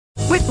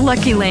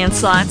Lucky Land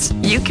Slots,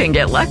 you can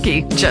get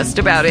lucky just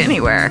about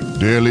anywhere.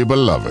 Dearly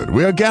beloved,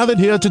 we are gathered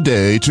here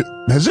today to...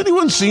 Has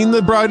anyone seen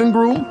the bride and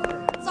groom?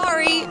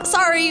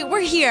 Sorry, we're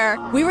here.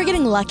 We were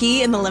getting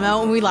lucky in the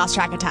limo and we lost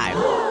track of time.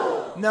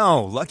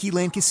 No, Lucky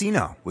Land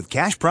Casino, with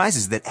cash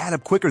prizes that add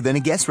up quicker than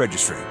a guest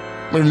registry.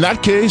 In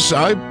that case,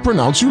 I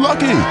pronounce you lucky.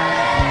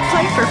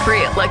 Play for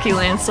free at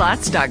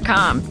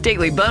LuckyLandSlots.com.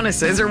 Daily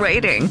bonuses are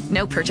waiting.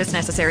 No purchase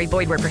necessary.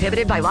 Void where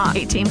prohibited by law.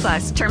 18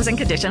 plus. Terms and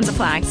conditions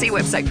apply. See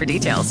website for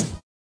details.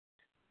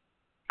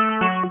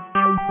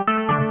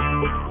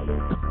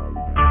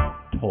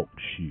 Talk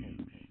shoes.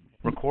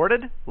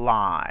 Recorded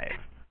live.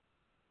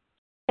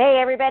 Hey,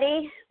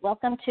 everybody.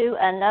 Welcome to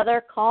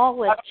another call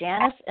with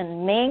Janice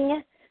and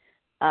Ming.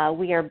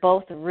 We are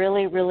both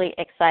really, really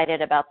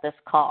excited about this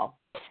call.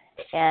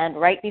 And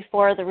right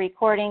before the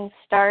recording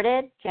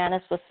started,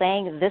 Janice was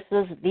saying, this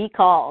is the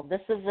call.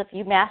 This is, if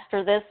you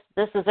master this,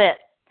 this is it.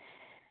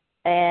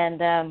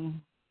 And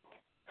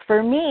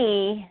for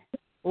me,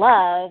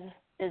 love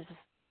is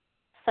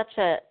such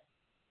an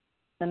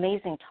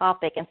amazing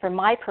topic. And for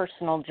my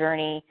personal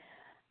journey,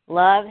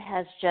 love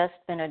has just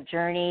been a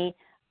journey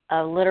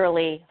of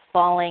literally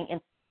falling in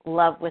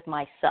love with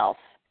myself.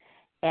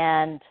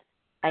 And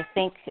I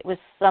think it was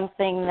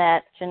something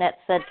that Jeanette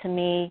said to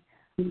me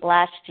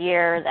last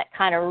year that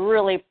kind of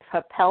really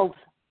propelled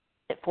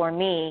it for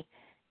me,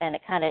 and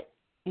it kind of,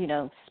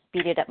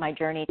 speeded up my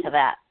journey to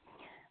that.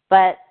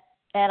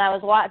 And I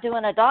was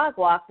doing a dog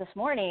walk this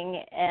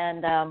morning,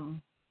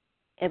 and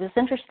it was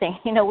interesting.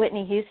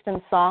 Whitney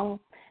Houston's song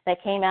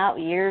that came out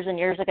years and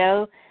years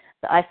ago,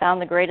 I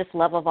found the greatest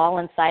love of all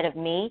inside of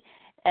me.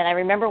 And I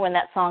remember when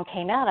that song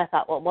came out, I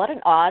thought, well, what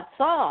an odd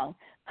song.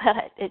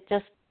 But it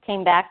just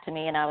came back to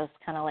me, and I was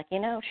kind of like,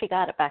 she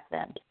got it back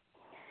then.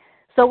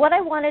 So what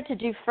I wanted to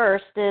do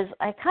first is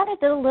I kind of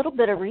did a little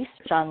bit of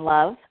research on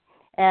love,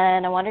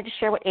 and I wanted to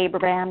share what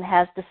Abraham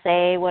has to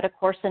say, what A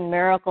Course in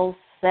Miracles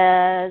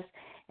says,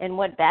 and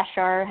what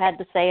Bashar had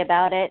to say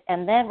about it.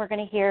 And then we're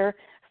going to hear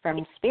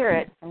from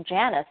Spirit, from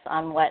Janice,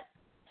 on what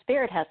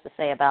Spirit has to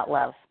say about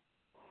love.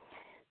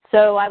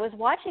 So I was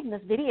watching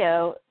this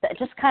video that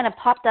just kind of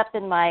popped up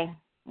in my,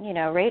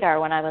 radar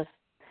when I was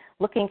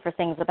looking for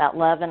things about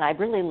love, and I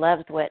really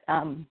loved what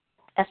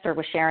Esther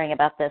was sharing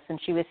about this. And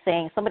she was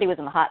saying somebody was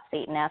in the hot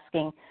seat and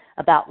asking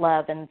about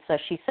love, and so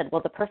she said,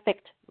 well, the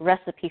perfect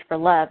recipe for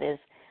love is,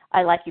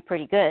 I like you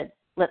pretty good.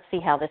 Let's see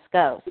how this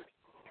goes.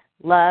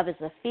 Love is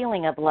a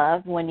feeling of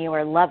love. When you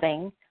are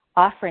loving,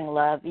 offering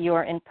love, you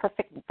are in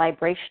perfect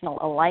vibrational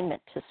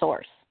alignment to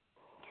Source.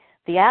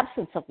 The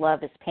absence of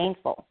love is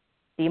painful.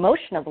 The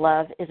emotion of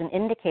love is an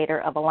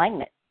indicator of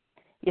alignment.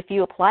 If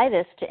you apply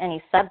this to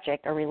any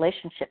subject or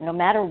relationship, no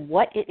matter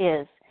what it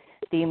is,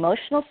 the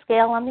emotional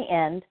scale on the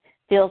end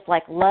feels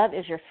like love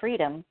is your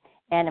freedom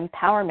and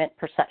empowerment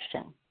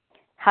perception.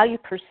 How you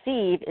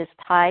perceive is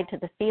tied to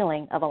the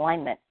feeling of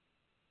alignment.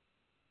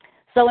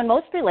 So in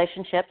most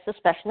relationships,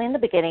 especially in the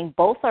beginning,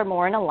 both are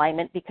more in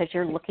alignment because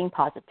you're looking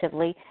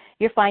positively,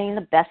 you're finding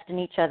the best in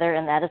each other,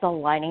 and that is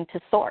aligning to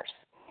Source.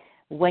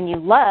 When you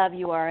love,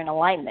 you are in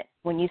alignment.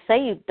 When you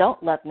say you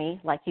don't love me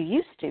like you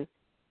used to,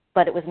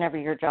 but it was never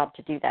your job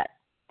to do that.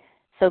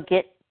 So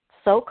get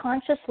so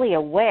consciously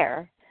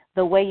aware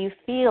the way you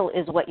feel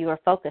is what you are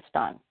focused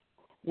on.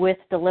 With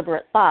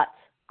deliberate thoughts,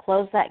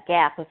 close that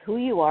gap of who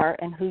you are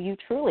and who you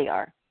truly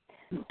are.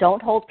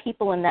 Don't hold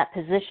people in that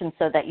position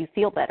so that you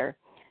feel better.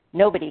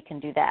 Nobody can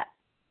do that.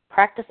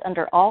 Practice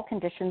under all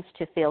conditions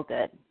to feel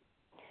good.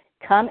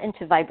 Come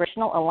into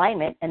vibrational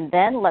alignment, and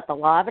then let the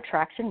law of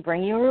attraction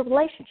bring you a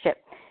relationship.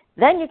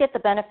 Then you get the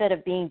benefit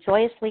of being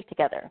joyously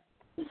together.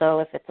 So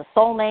if it's a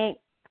soulmate,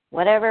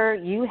 whatever,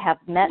 you have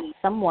met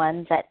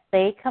someone that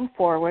they come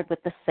forward with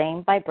the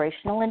same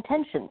vibrational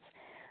intentions,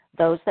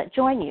 those that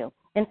join you.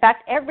 In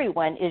fact,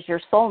 everyone is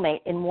your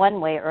soulmate in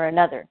one way or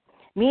another,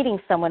 meeting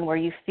someone where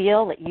you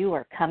feel that you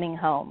are coming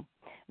home.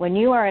 When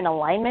you are in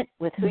alignment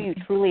with who you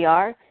truly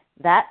are,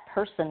 that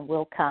person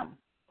will come.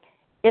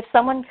 If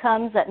someone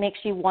comes that makes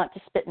you want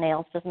to spit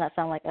nails, doesn't that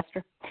sound like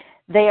Esther?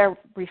 They are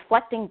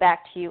reflecting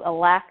back to you a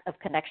lack of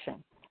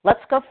connection. Let's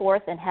go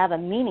forth and have a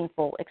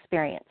meaningful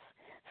experience.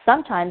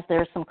 Sometimes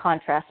there's some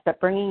contrast, but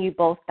bringing you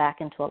both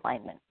back into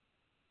alignment.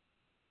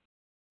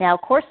 Now, A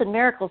Course in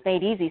Miracles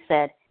Made Easy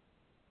said,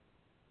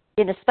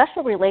 in a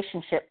special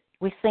relationship,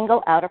 we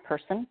single out a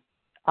person,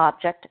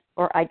 object,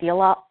 or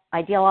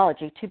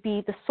ideology to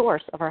be the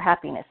source of our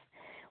happiness.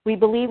 We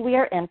believe we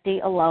are empty,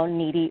 alone,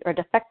 needy, or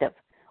defective,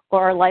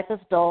 or our life is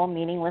dull,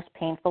 meaningless,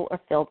 painful, or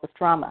filled with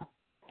drama.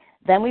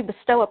 Then we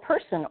bestow a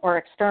person or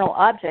external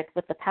object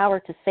with the power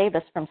to save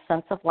us from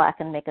sense of lack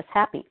and make us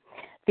happy.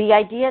 The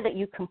idea that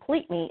you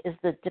complete me is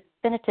the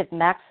definitive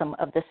maxim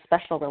of this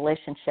special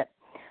relationship.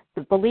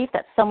 The belief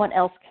that someone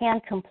else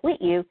can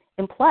complete you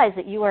implies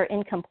that you are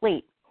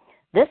incomplete.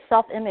 This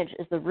self-image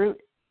is the root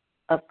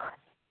of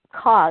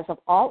cause of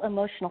all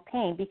emotional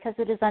pain because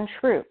it is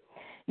untrue.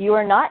 You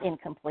are not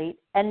incomplete,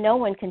 and no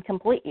one can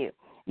complete you.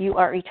 You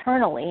are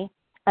eternally,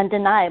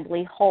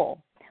 undeniably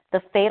whole.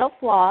 The fatal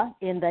flaw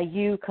in the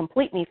you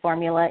complete me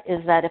formula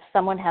is that if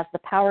someone has the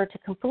power to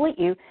complete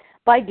you,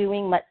 by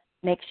doing what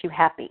makes you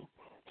happy.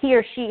 He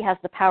or she has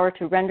the power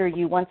to render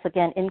you once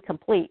again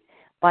incomplete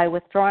by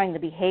withdrawing the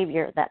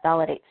behavior that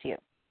validates you.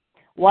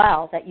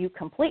 While that you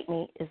complete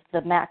me is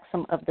the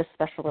maxim of this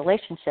special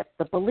relationship,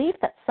 the belief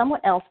that someone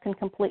else can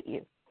complete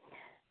you.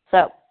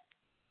 So,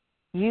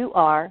 you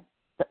are,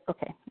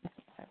 okay,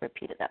 I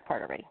repeated that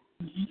part already.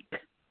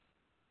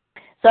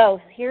 So,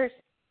 here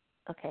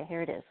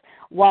it is.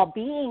 While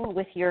being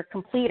with your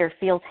completer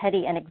feels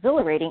heady and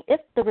exhilarating, if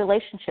the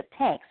relationship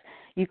tanks,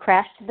 you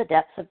crash to the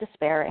depths of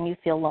despair and you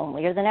feel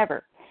lonelier than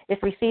ever.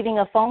 If receiving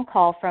a phone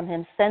call from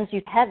him sends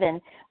you to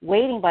heaven,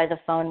 waiting by the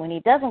phone when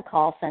he doesn't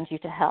call sends you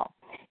to hell.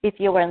 If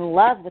you are in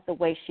love with the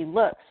way she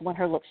looks, when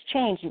her looks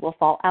change, you will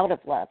fall out of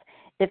love.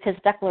 If his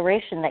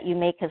declaration that you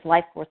make his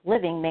life worth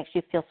living makes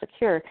you feel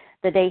secure,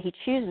 the day he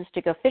chooses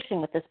to go fishing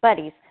with his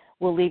buddies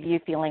will leave you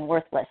feeling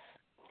worthless.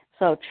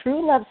 So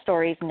true love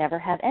stories never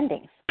have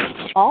endings.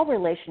 All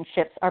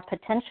relationships are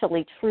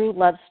potentially true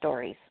love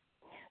stories.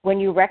 When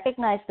you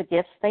recognize the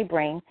gifts they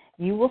bring,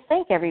 you will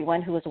thank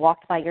everyone who has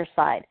walked by your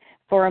side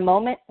for a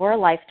moment or a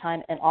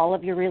lifetime, and all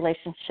of your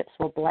relationships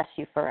will bless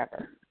you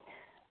forever.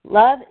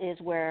 Love is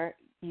where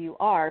you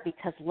are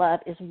because love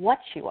is what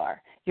you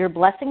are. Your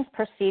blessings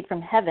proceed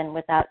from heaven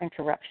without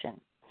interruption.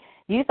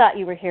 You thought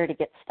you were here to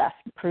get stuff,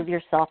 prove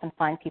yourself, and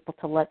find people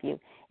to love you.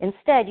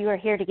 Instead, you are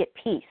here to get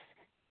peace.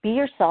 Be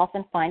yourself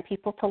and find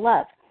people to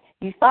love.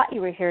 You thought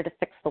you were here to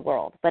fix the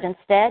world, but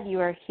instead you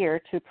are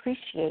here to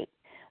appreciate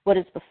what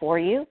is before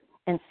you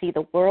and see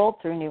the world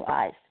through new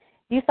eyes.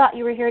 You thought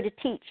you were here to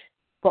teach,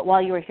 but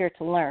while you are here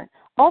to learn,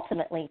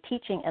 ultimately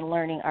teaching and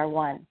learning are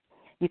one.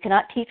 You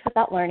cannot teach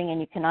without learning, and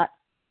you cannot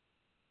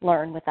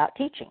learn without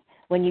teaching.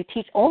 When you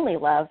teach only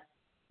love,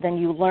 then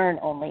you learn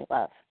only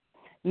love.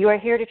 You are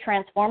here to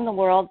transform the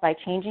world by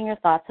changing your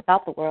thoughts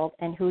about the world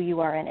and who you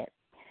are in it.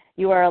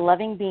 You are a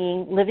loving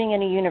being living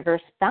in a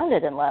universe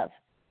founded in love.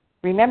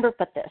 Remember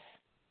but this,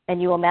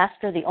 and you will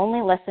master the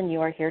only lesson you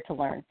are here to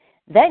learn.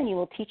 Then you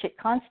will teach it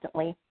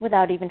constantly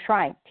without even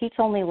trying. Teach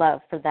only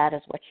love, for that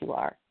is what you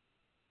are.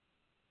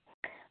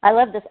 I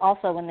love this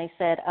also when they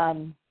said,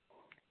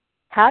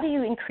 how do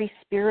you increase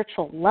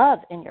spiritual love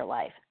in your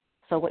life?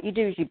 So what you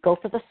do is you go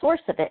for the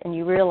source of it, and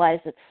you realize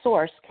its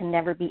source can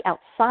never be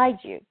outside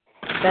you,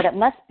 that it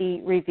must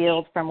be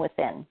revealed from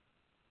within.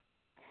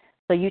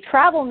 So you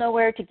travel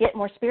nowhere to get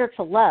more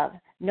spiritual love,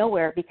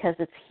 nowhere, because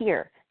it's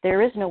here.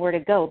 There is nowhere to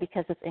go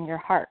because it's in your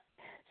heart.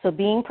 So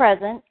being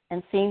present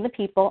and seeing the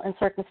people and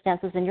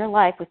circumstances in your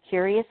life with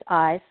curious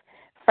eyes,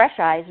 fresh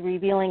eyes,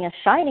 revealing a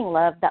shining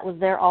love that was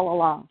there all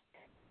along.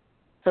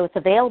 So it's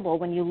available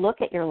when you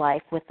look at your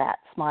life with that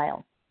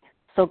smile.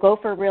 So go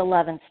for real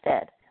love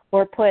instead,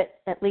 or put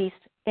at least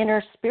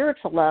inner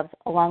spiritual love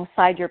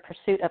alongside your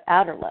pursuit of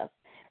outer love.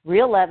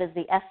 Real love is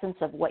the essence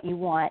of what you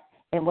want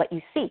and what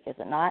you seek, is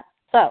it not?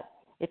 So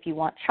if you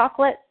want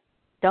chocolate,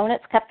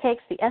 donuts, cupcakes,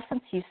 the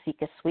essence you seek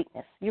is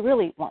sweetness. You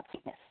really want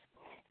sweetness.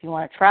 If you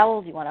want to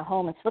travel, if you want a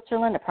home in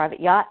Switzerland, a private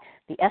yacht,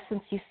 the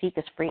essence you seek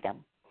is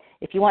freedom.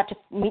 If you want to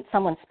meet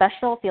someone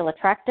special, feel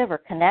attractive, or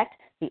connect,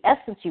 the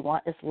essence you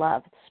want is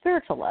love,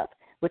 spiritual love,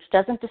 which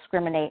doesn't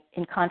discriminate,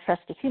 in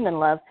contrast to human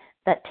love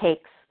that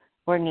takes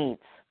or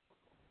needs.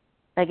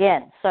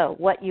 Again, so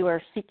what you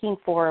are seeking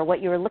for or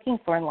what you are looking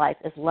for in life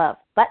is love.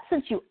 But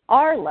since you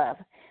are love,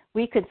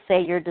 we could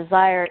say your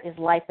desire is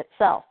life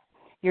itself.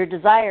 Your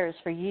desire is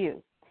for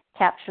you.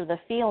 Capture the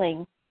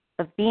feeling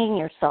of being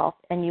yourself,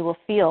 and you will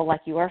feel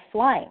like you are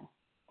flying.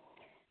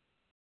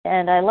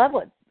 And I love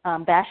what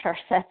Bashar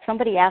said.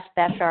 Somebody asked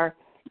Bashar,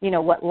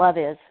 what love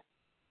is.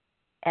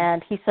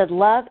 And he said,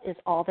 love is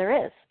all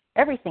there is.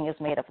 Everything is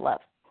made of love.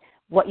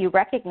 What you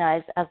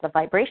recognize as the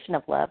vibration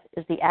of love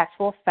is the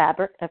actual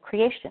fabric of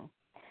creation.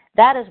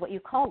 That is what you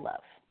call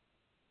love.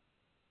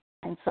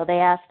 And so they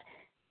asked,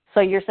 so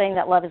you're saying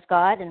that love is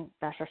God? And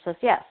Bashar says,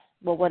 yes.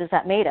 Well, what is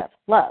that made of?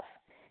 Love.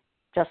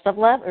 Just of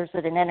love, or is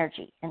it an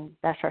energy? And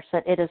Bashar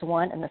said, it is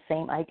one and the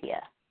same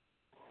idea.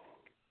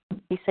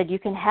 He said, you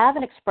can have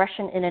an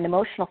expression in an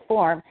emotional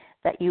form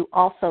that you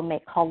also may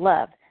call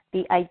love.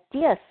 The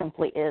idea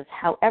simply is,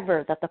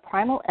 however, that the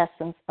primal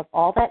essence of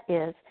all that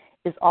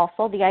is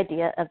also the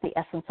idea of the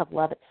essence of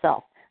love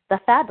itself, the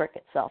fabric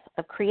itself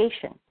of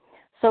creation.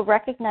 So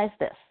recognize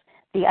this.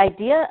 The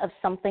idea of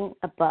something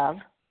above,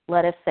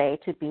 let us say,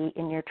 to be,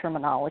 in your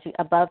terminology,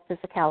 above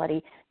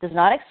physicality, does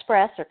not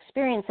express or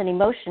experience an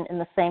emotion in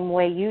the same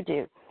way you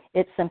do.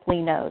 It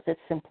simply knows. It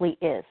simply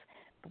is.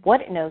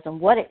 What it knows and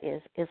what it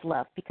is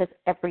love, because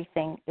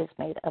everything is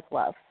made of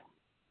love.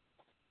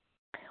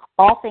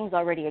 All things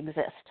already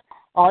exist.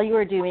 All you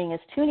are doing is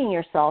tuning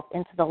yourself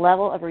into the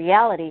level of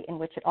reality in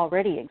which it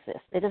already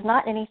exists. It is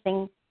not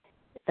anything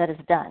that is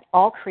done.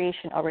 All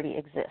creation already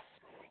exists.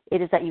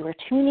 It is that you are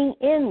tuning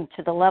in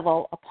to the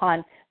level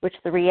upon which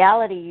the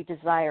reality you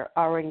desire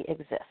already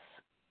exists.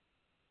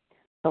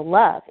 The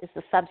love is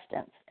the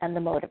substance and the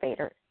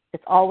motivator.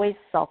 It's always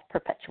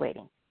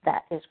self-perpetuating.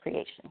 That is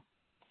creation.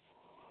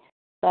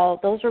 So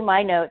those were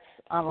my notes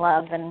on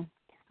love. And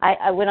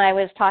when I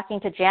was talking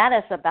to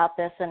Janice about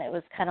this, and it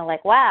was kind of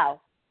like, wow,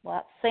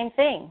 well, same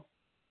thing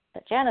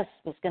that Janice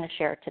was going to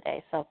share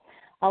today. So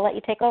I'll let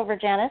you take over,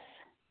 Janice.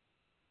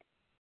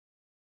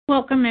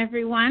 Welcome,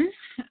 everyone.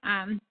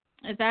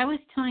 As I was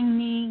telling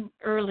me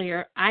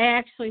earlier, I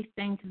actually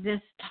think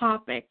this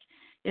topic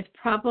is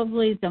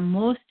probably the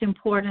most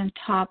important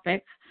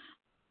topic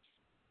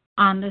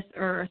on this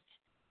earth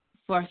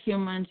for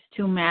humans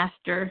to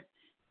master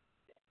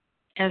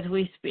as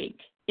we speak.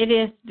 It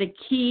is the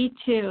key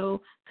to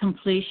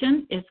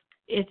completion.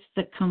 It's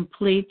the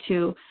complete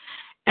to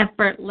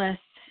effortless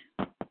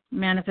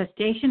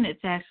manifestation.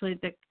 It's actually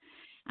the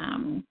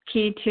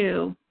key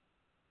to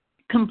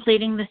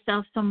completing the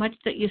self so much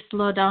that you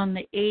slow down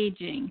the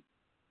aging.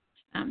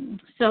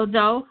 So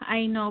though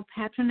I know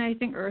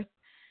patronizing earth,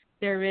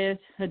 there is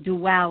a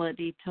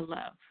duality to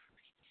love,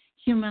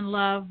 human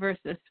love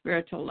versus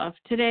spiritual love.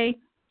 Today,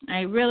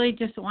 I really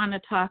just want to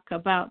talk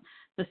about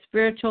the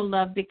spiritual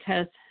love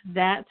because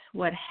that's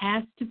what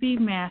has to be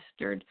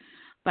mastered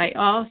by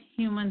all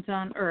humans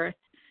on earth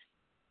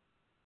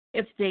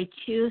if they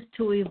choose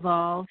to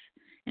evolve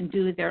and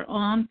do their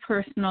own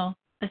personal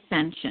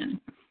ascension.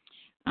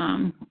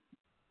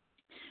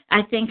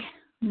 I think,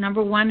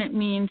 number one, it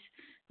means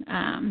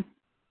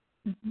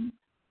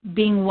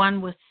being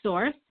one with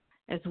Source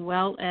as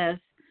well as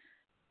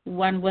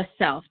one with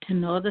self, to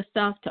know the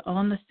self, to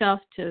own the self,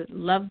 to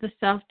love the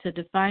self, to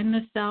define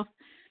the self.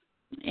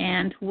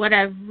 And what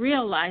I've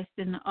realized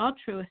in the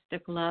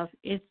altruistic love,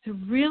 it's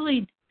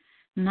really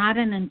not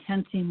an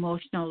intense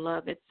emotional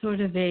love. It's sort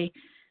of a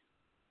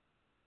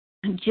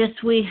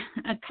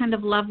kind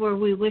of love where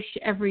we wish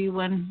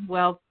everyone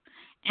well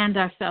and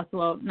ourselves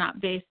well,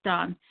 not based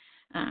on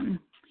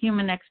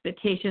human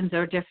expectations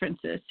or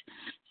differences.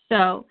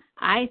 So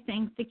I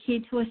think the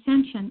key to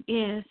ascension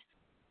is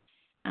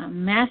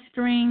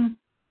mastering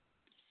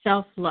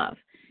self-love.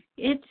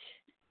 It's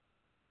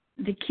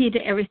the key to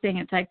everything.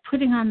 It's like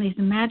putting on these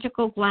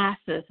magical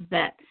glasses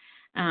that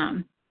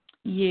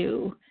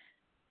you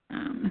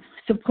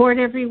support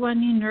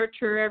everyone, you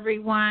nurture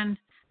everyone,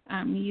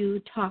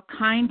 you talk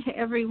kind to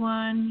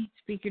everyone, you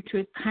speak your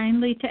truth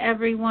kindly to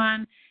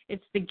everyone.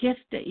 It's the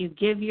gift that you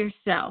give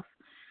yourself.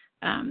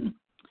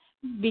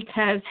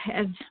 Because,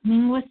 as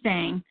Ming was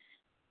saying,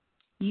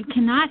 you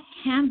cannot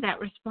hand that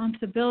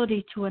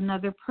responsibility to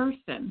another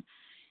person.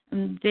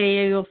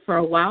 They will for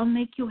a while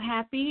make you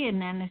happy,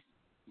 and then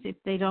if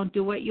they don't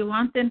do what you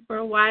want, then for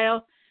a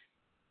while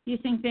you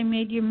think they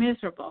made you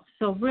miserable.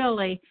 So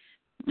really,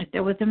 if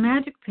there was a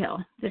magic pill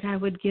that I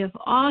would give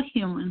all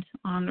humans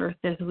on earth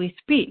as we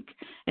speak,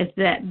 is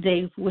that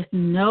they, with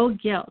no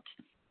guilt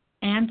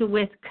and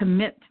with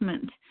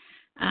commitment,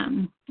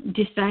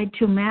 decide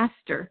to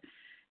master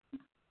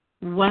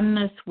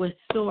oneness with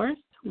Source,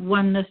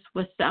 oneness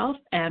with self,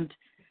 and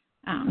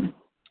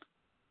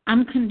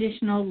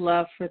unconditional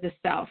love for the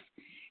self.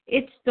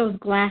 It's those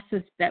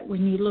glasses that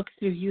when you look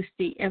through, you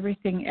see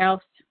everything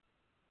else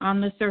on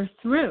this earth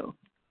through.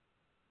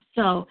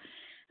 So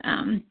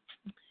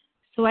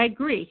I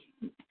agree.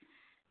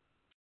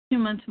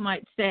 Humans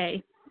might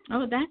say,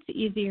 oh, that's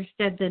easier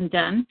said than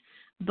done,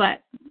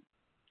 but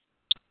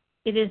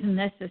it is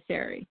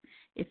necessary.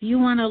 If you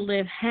want to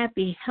live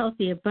happy,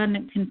 healthy,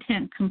 abundant,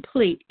 content,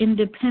 complete,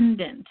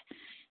 independent,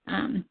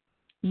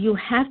 you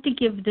have to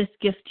give this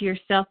gift to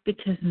yourself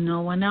because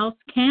no one else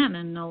can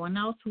and no one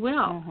else will.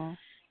 Uh-huh.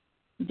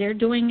 They're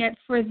doing it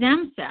for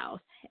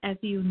themselves as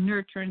you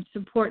nurture and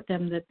support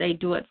them, that they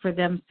do it for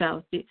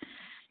themselves.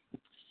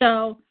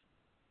 So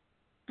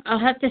I'll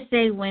have to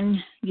say,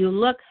 when you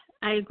look,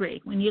 I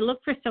agree, when you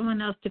look for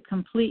someone else to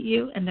complete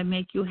you and to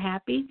make you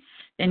happy,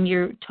 then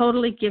you're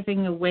totally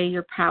giving away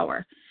your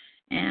power.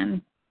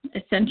 And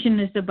ascension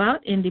is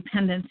about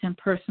independence and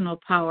personal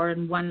power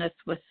and oneness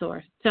with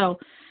Source. So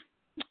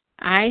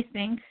I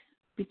think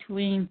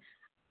between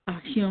a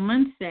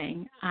human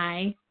saying,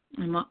 I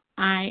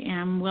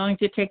am willing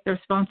to take the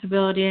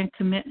responsibility and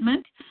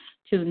commitment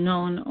to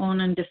know and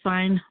own and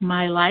define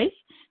my life,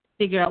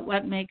 figure out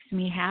what makes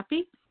me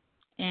happy,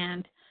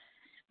 and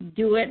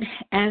do it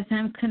as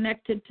I'm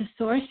connected to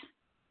Source.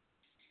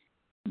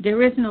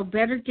 There is no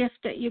better gift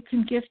that you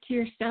can give to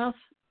yourself,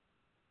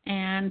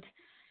 and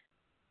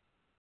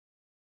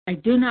I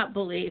do not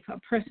believe a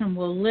person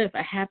will live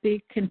a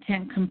happy,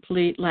 content,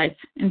 complete life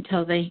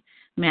until they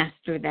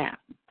master that.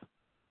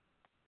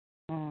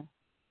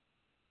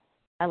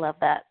 I love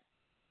that.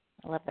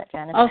 I love that,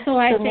 Janice. Also,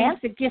 I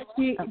think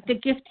the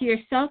gift to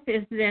yourself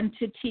is then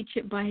to teach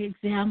it by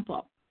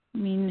example. I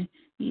mean,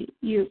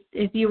 you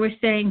if you were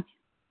saying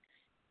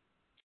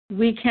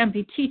we can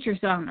be teachers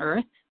on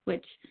earth,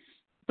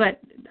 but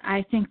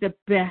I think the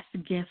best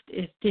gift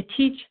is to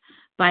teach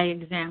by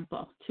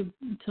example,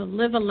 to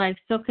live a life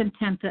so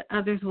content that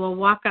others will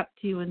walk up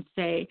to you and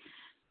say,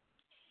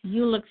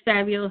 you look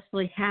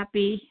fabulously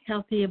happy,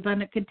 healthy,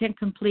 abundant, content,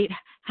 complete.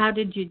 How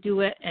did you do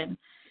it? And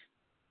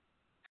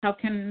how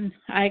can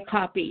I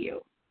copy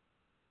you?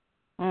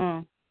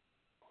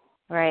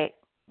 Right.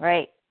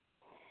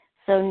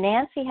 So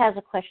Nancy has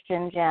a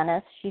question,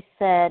 Janice. She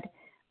said,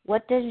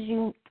 what do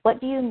you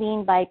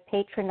mean by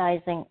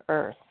patronizing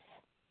Earth?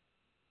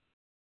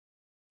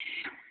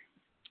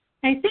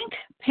 I think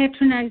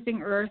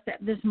patronizing Earth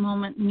at this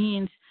moment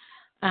means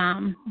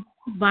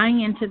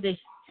buying into the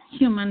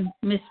human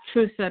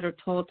mistruths that are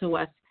told to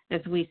us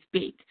as we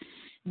speak,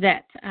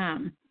 that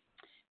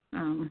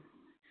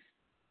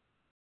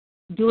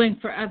doing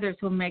for others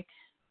will make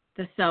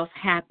the self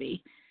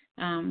happy.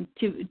 As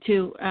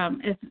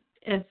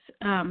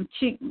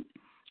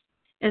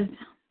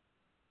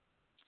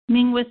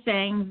Ming was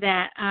saying,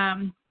 that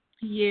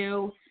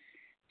you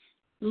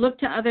look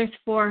to others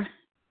for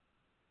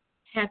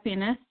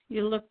happiness,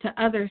 you look to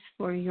others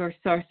for your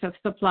source of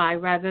supply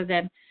rather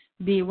than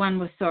be one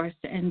with source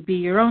and be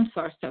your own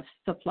source of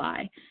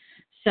supply.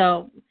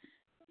 So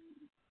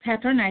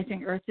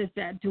patronizing earth is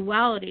that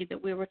duality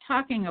that we were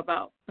talking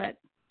about. But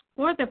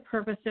for the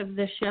purpose of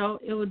this show,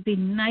 it would be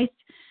nice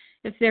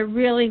if there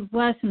really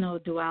was no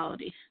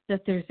duality,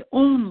 that there's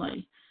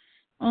only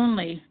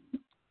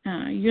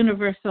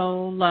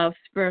universal love,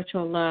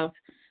 spiritual love,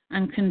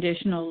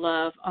 unconditional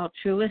love,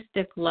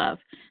 altruistic love,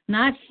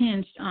 not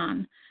hinged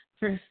on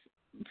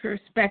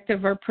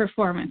perspective or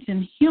performance.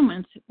 In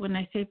humans, when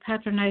I say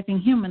patronizing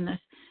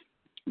humanness,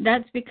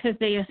 that's because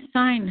they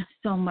assign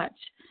so much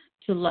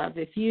to love.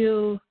 If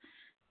you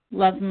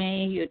love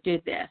me, you do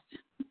this.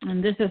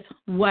 And this is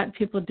what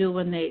people do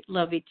when they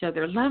love each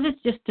other. Love is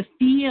just a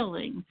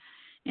feeling,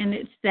 and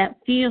it's that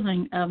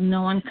feeling of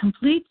no one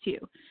completes you.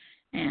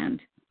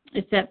 And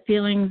it's that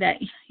feeling that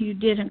you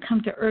didn't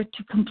come to earth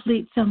to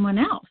complete someone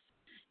else.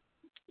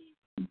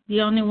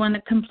 The only one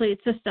that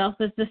completes the self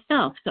is the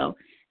self. So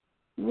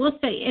we'll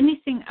say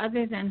anything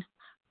other than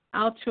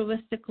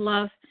altruistic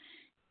love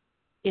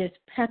is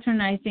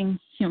patronizing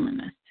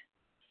humanist.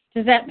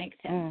 Does that make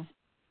sense?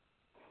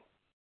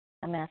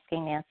 I'm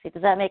asking Nancy,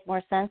 does that make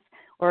more sense?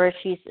 Or is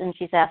she's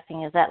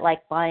asking, is that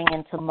like buying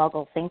into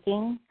muggle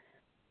thinking?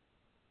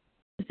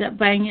 Is that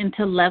buying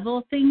into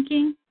level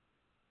thinking?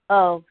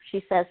 Oh,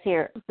 she says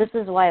here, this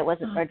is why it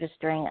wasn't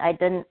registering. I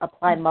didn't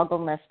apply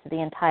muggleness to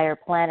the entire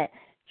planet,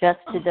 just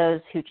to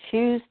those who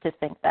choose to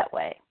think that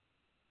way.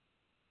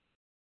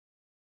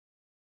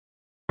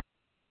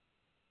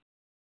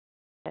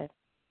 Okay.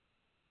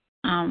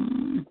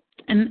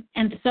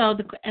 So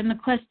the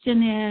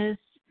question is,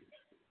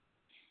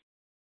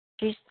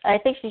 I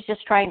think she's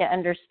just trying to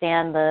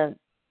understand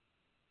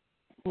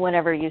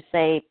whenever you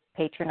say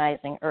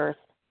patronizing earth.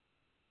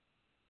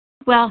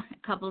 Well,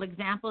 a couple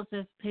examples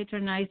of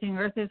patronizing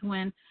earth is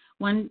when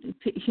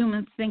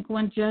humans think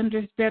one gender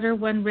is better,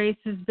 one race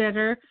is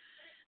better.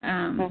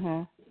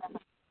 So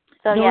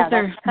yeah,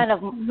 that's kind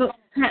of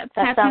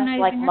that sounds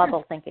like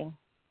muggle thinking.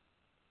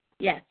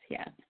 Yes.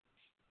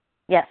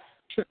 Yes.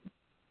 True.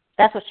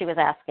 That's what she was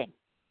asking.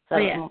 So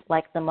yeah.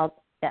 Like the muggle.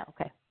 Yeah.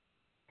 Okay.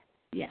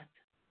 Yes.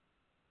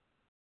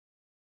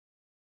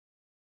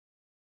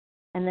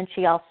 And then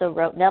she also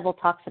wrote, Neville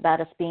talks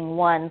about us being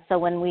one. So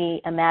when we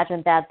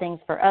imagine bad things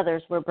for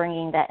others, we're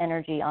bringing that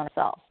energy on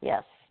ourselves.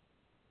 Yes,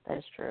 that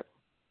is true.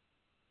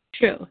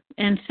 True.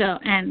 And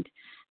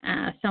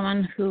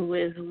someone who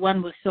is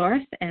one with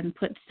source and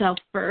puts self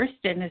first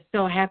and is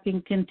so happy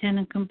and content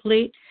and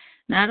complete,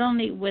 not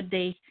only would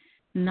they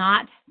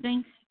not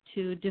think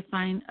to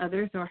define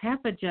others or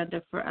have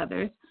agenda for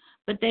others,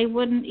 but they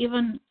wouldn't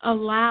even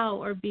allow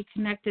or be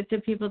connected to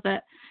people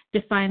that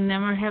define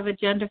them or have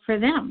agenda for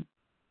them.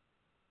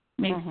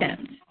 Makes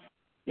sense.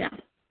 Yeah.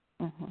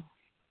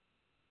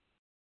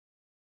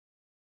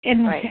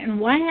 And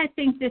why I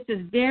think this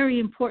is very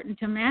important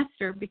to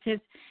master, because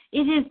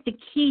it is the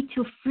key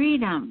to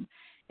freedom.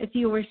 If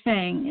you were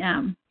saying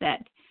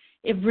that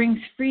it brings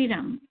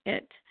freedom,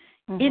 it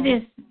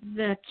is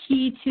the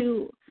key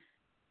to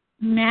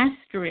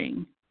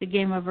mastering the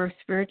game of earth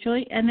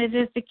spiritually, and it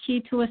is the key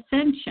to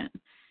ascension.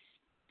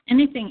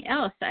 Anything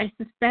else, I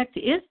suspect,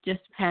 is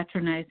just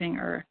patronizing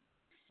earth.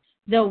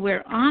 Though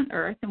we're on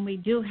earth and we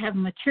do have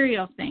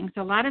material things,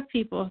 a lot of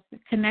people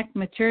connect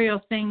material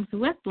things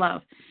with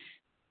love.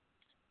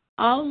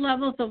 All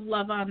levels of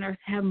love on earth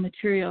have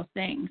material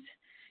things.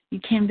 You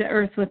came to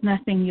earth with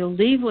nothing, you'll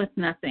leave with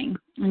nothing,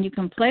 and you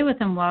can play with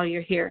them while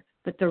you're here.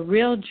 But the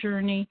real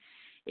journey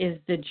is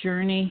the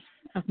journey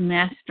of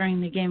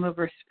mastering the game of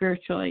earth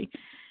spiritually,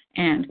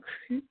 and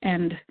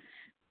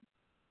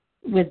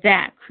with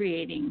that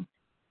creating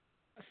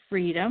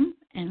freedom,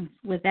 and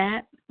with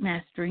that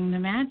mastering the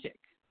magic.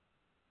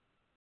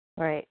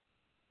 Right.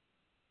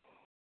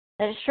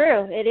 That is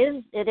true.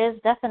 It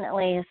is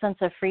definitely a sense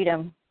of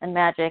freedom and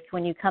magic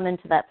when you come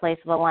into that place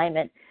of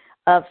alignment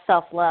of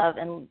self-love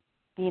and,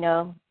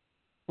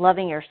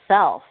 loving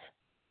yourself.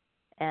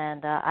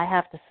 And I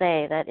have to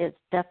say that it's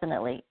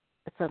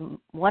a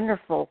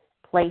wonderful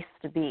place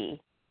to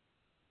be.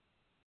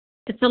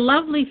 It's a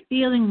lovely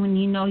feeling when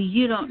you know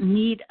you don't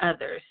need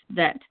others,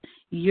 that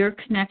your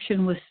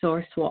connection with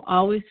Source will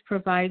always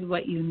provide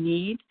what you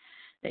need,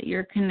 that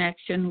your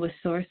connection with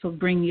Source will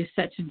bring you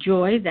such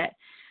joy that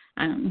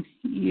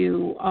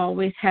you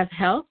always have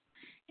health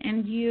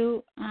and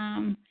you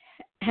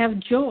have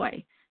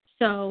joy.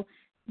 So,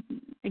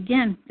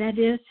 again, that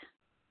is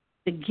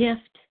the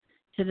gift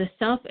to the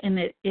self, and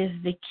it is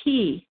the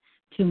key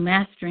to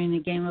mastering the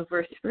game of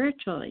earth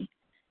spiritually.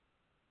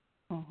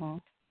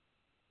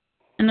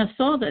 And a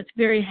soul that's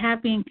very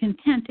happy and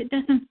content, it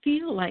doesn't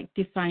feel like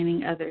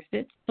defining others.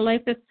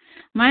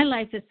 My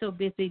life is so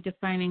busy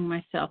defining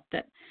myself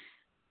that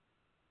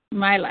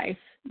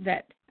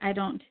I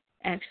don't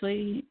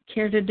actually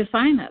care to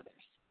define others.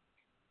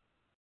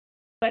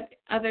 But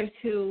others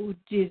who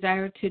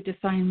desire to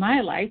define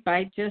my life,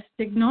 I just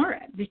ignore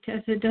it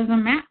because it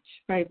doesn't match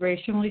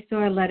vibrationally, so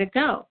I let it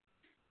go.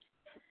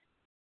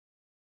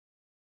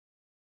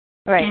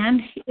 Right. And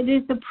it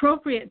is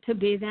appropriate to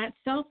be that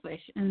selfish,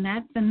 and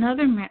that's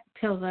another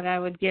pill that I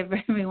would give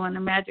everyone,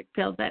 a magic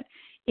pill, that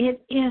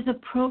it is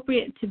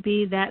appropriate to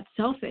be that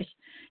selfish.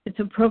 It's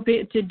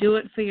appropriate to do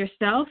it for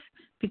yourself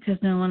because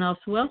no one else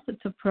will.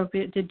 It's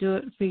appropriate to do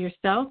it for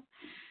yourself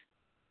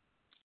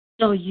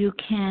so you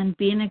can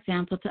be an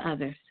example to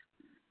others.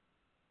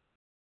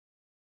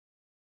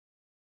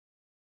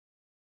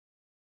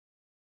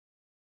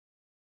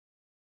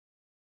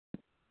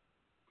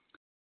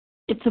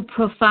 It's a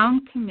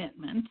profound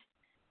commitment.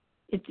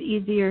 It's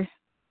easier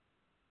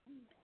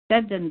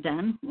said than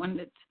done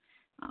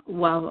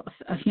while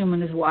a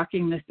human is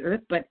walking this earth,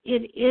 but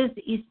it is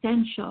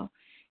essential.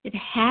 It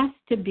has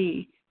to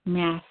be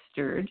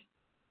mastered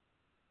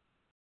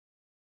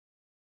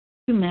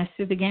to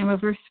master the game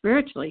of earth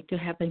spiritually, to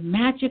have a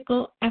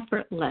magical,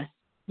 effortless,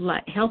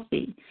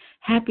 healthy,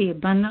 happy,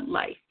 abundant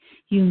life.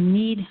 You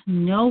need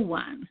no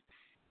one,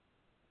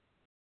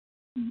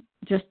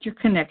 just your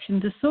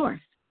connection to Source.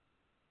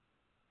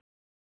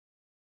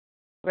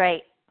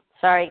 Right.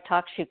 Sorry,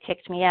 TalkShoe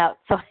kicked me out,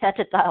 so I had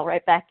to dial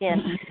right back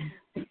in.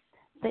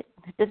 They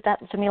did that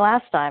to me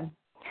last time.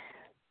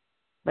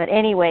 But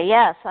anyway,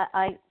 yes,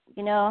 I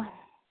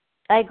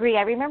agree.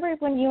 I remember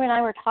when you and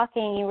I were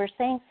talking, you were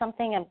saying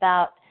something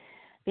about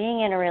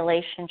being in a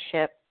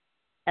relationship,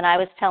 and I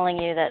was telling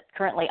you that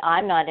currently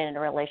I'm not in a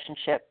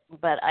relationship,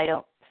 but I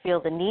don't feel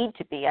the need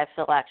to be. I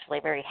feel actually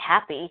very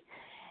happy,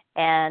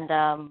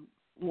 and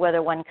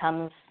whether one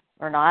comes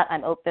or not,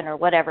 I'm open or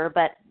whatever,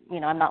 but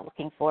I'm not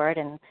looking for it,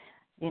 and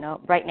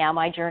right now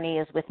my journey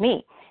is with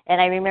me. And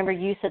I remember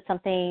you said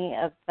something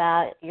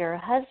about your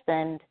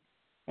husband,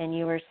 and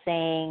you were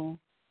saying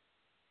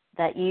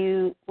that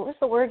what was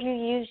the word you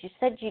used? You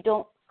said you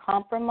don't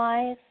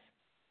compromise.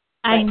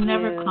 I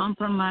never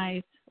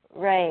compromise.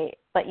 Right,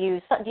 but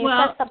you said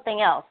something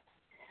else.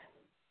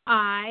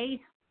 I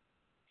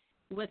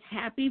was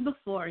happy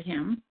before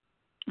him.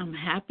 I'm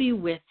happy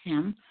with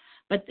him.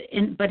 But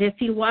if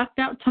he walked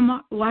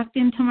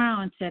in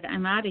tomorrow and said,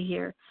 I'm out of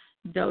here,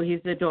 though he's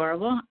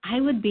adorable,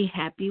 I would be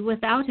happy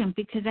without him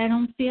because I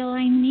don't feel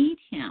I need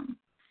him.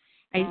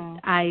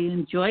 I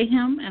enjoy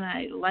him and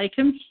I like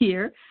him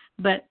here,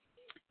 but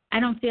I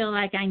don't feel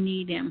like I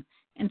need him.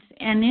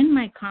 And in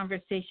my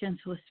conversations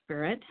with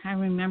Spirit, I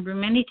remember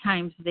many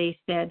times they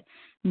said,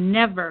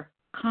 never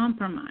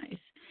compromise.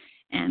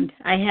 And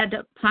I had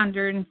to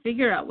ponder and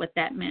figure out what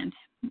that meant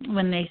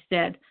when they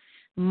said,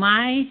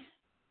 my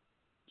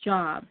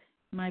job,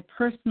 my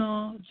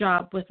personal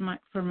job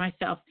for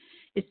myself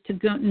is to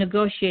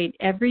negotiate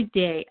every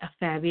day a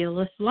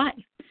fabulous life.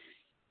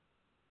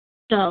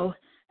 So,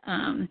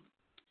 and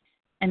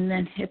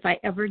then if I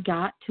ever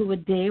got to a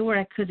day where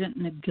I couldn't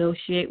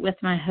negotiate with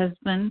my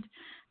husband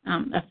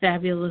a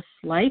fabulous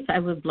life, I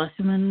would bless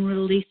him and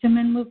release him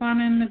and move on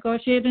and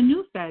negotiate a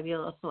new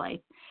fabulous life.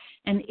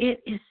 And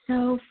it is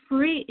so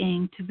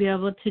freeing to be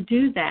able to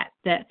do that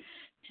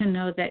to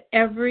know that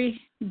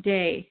every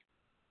day,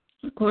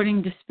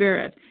 according to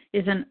Spirit,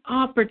 is an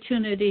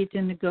opportunity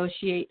to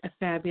negotiate a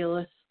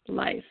fabulous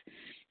life.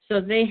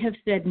 So they have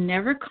said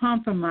never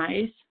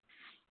compromise,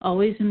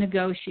 always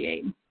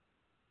negotiate.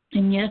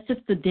 And yes,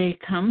 if the day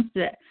comes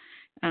that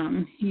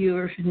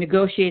you're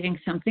negotiating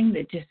something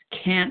that just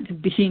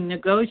can't be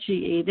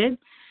negotiated,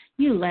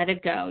 you let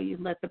it go. You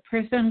let the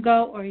person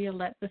go or you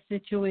let the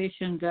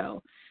situation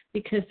go.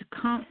 Because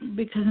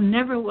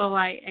never will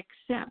I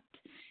accept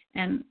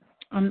an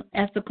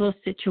unethical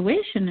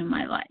situation in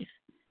my life.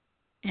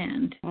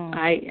 And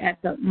I,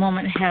 at the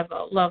moment, have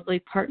a lovely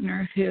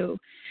partner who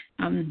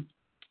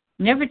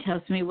never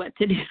tells me what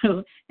to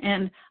do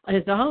and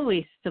is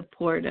always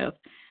supportive.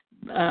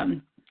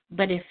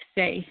 But if,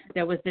 say,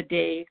 there was a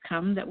day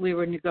come that we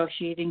were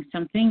negotiating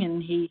something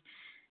and he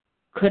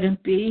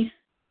couldn't be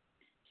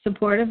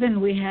supportive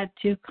and we had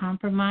to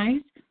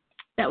compromise,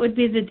 that would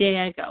be the day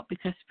I go,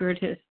 because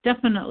Spirit has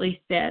definitely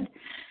said,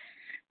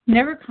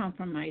 never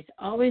compromise,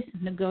 always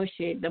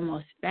negotiate the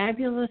most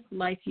fabulous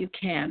life you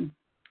can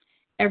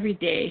every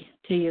day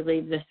till you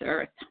leave this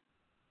earth.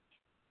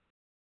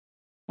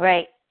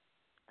 Right.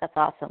 That's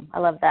awesome. I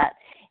love that.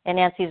 And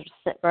Nancy's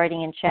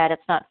writing in chat,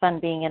 it's not fun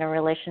being in a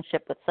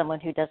relationship with someone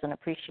who doesn't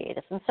appreciate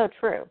us. And so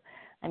true.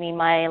 I mean,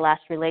 my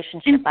last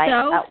relationship I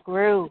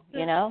outgrew,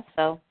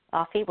 so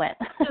off he went.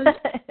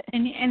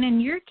 And in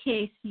your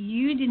case,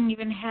 you didn't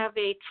even have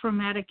a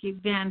traumatic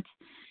event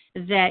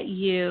that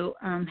you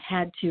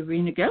had to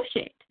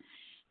renegotiate.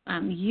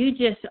 You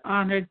just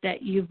honored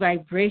that you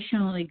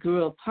vibrationally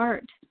grew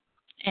apart,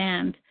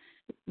 and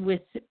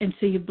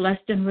so you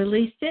blessed and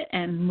released it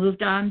and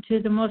moved on to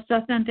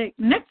the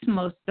next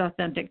most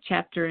authentic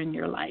chapter in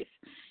your life.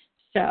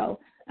 So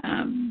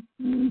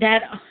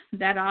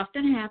that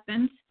often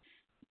happens.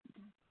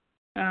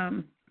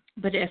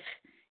 But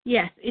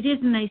yes, it is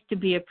nice to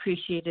be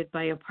appreciated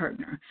by a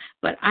partner.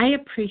 But I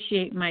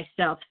appreciate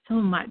myself so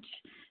much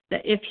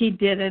that if he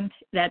didn't,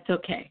 that's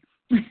okay.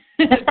 Nice.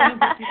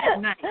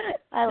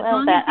 I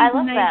love that. I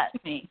love nice that. To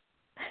me,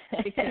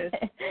 because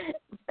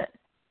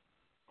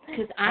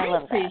I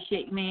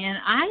appreciate me and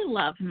I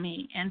love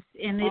me, and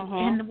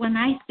when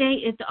I say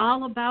it's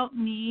all about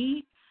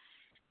me,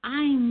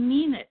 I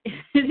mean it.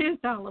 It is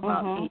all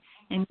about me.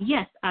 And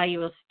yes, I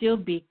will still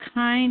be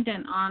kind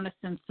and honest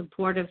and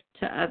supportive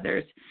to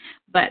others,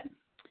 but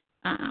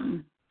I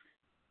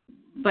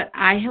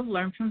have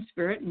learned from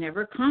Spirit,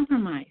 never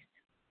compromise.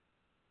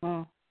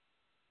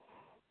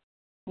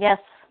 Yes,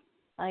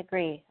 I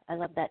agree. I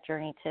love that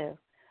journey too.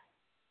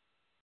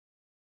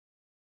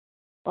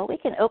 Well, we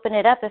can open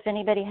it up if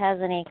anybody has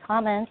any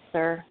comments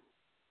or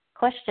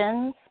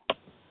questions.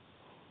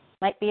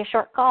 Might be a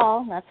short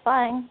call. That's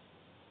fine.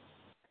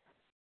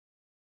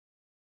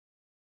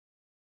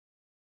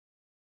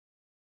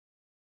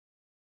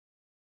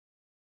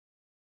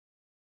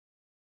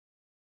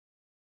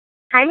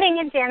 Hi, Ming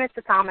and Janice.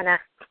 It's Amina.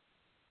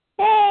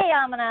 Hey,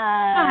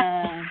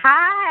 Amina.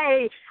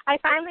 Hi. I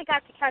finally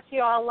got to catch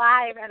you all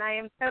live, and I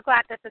am so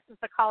glad that this is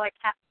the call I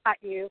caught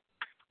you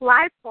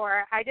live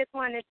for. I just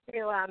wanted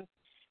to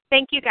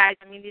thank you guys.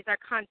 I mean, these are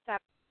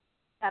concepts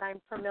that I'm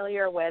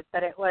familiar with,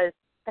 but it's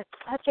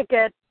such a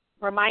good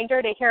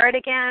reminder to hear it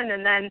again.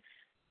 And then,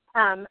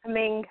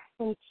 Ming,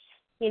 since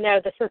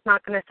this is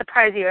not going to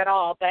surprise you at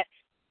all, but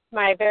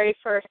my very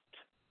first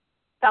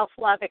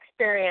self-love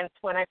experience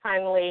when I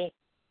finally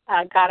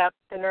got up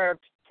the nerve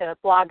to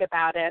blog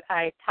about it,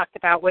 I talked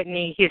about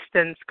Whitney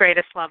Houston's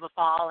greatest love of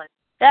all, and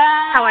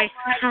how I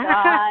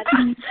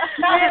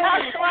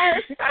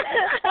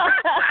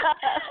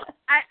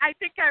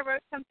think I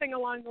wrote something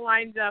along the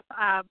lines of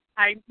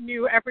I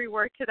knew every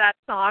word to that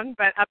song,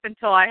 but up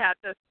until I had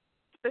this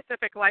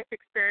specific life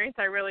experience,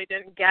 I really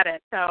didn't get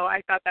it. So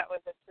I thought that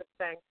was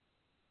interesting.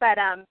 But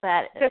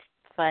that is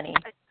funny.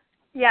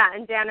 Yeah,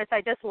 and Janice,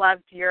 I just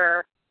loved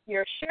your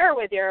share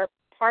with your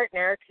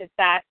partner, because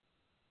that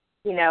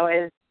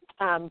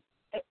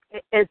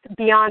is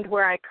beyond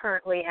where I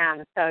currently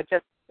am. So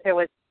it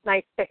was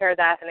nice to hear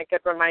that, and a good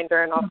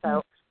reminder, and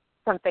also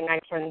something I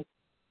can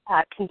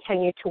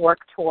continue to work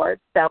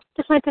towards. So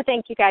just wanted to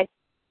thank you guys.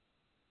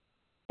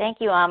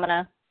 Thank you,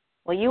 Amina.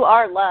 Well, you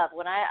are love.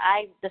 When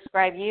I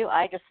describe you,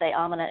 I just say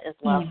Amina is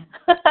love.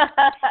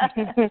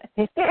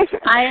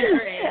 I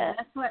agree.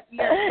 That's what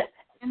your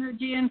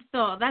energy and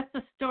soul. That's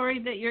the story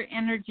that your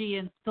energy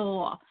and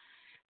soul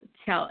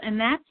tell. And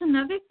that's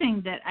another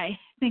thing that I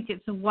think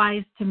it's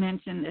wise to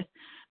mention this.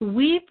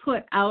 We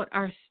put out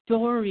our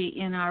story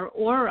in our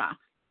aura.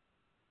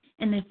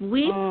 And if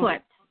we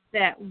put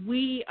that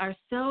we are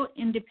so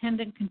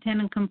independent,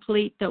 content, and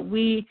complete that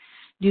we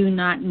do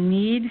not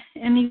need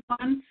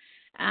anyone,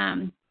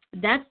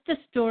 that's the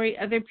story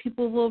other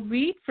people will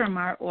read from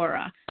our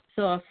aura.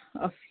 So if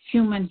a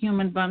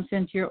human bumps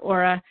into your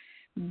aura,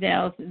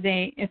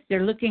 if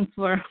they're looking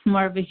for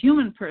more of a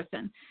human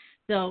person,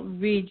 they'll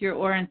read your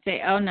aura and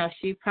say, oh, no,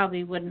 she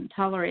probably wouldn't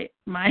tolerate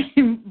my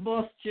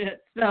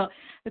bullshit. So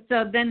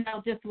then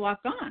they'll just walk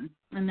on.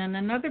 And then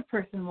another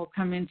person will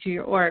come into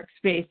your auric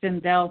space,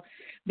 and they'll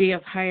be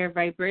of higher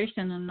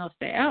vibration, and they'll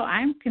say, oh,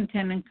 I'm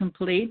content and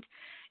complete.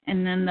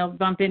 And then they'll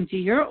bump into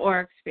your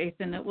auric space,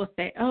 and it will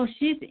say, oh,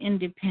 she's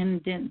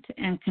independent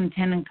and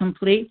content and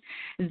complete.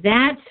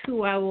 That's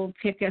who I will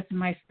pick as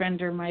my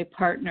friend or my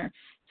partner.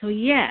 So,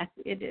 yes,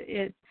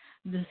 it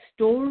the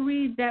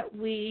story that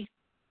we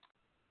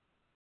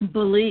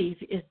believe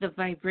is the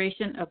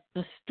vibration of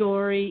the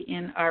story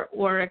in our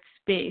auric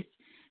space.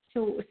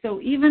 So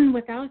even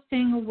without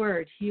saying a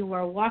word, you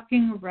are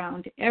walking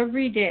around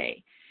every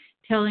day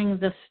telling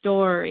the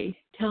story,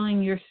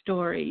 telling your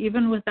story,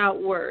 even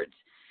without words.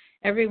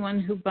 Everyone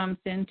who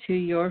bumps into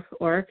your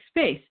auric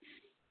space,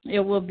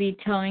 it will be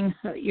telling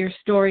your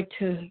story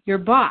to your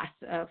boss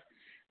of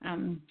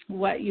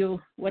what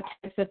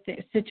types of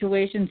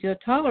situations you'll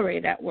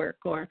tolerate at work,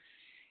 or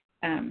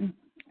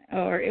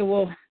it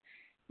will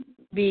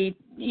be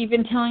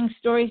even telling the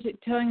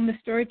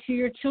story to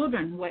your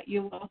children, what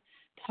you will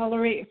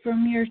tolerate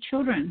from your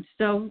children.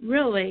 So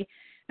really,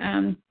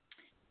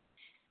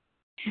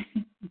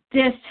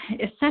 this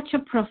is such a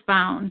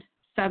profound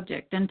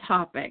subject and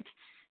topic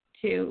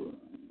to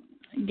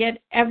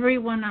get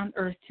everyone on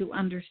earth to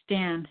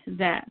understand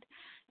that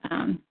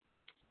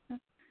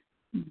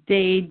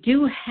they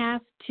do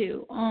have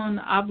to own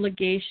the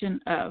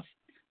obligation of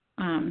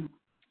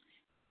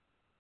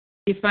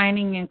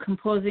defining and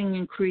composing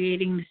and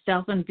creating the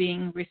self, and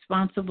being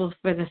responsible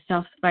for the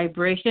self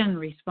vibration,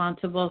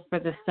 responsible for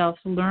the self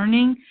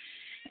learning,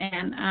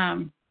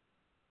 and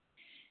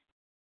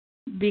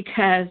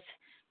because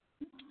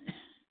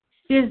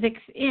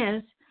physics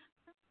is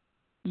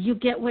you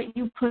get what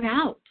you put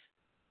out.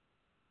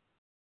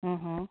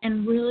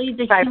 And really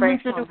the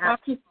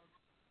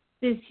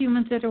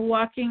humans that are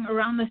walking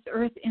around this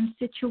earth in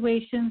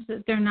situations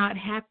that they're not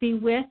happy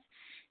with,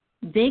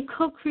 They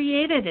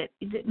co-created it.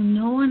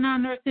 No one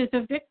on earth is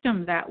a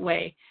victim that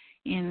way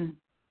in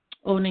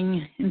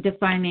owning and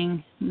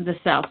defining the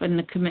self and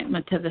the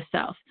commitment to the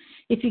self.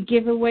 If you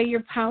give away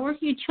your power,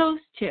 you chose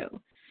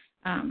to.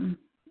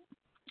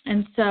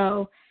 And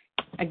so,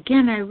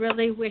 again, I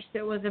really wish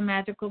there was a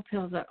magical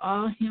pill that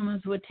all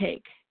humans would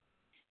take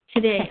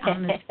today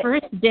on this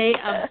first day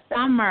of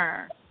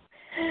summer.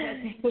 That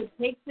they would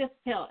take this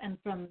pill, and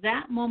from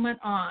that moment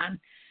on,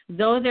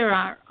 though they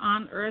are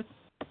on earth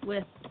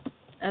with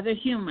other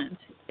humans,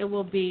 it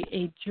will be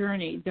a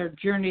journey, their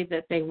journey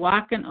that they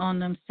walk and own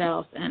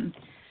themselves and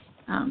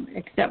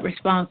accept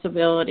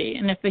responsibility.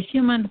 And if a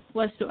human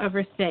was to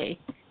ever say,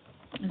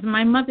 as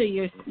my mother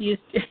used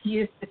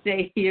to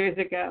say years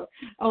ago,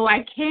 "Oh,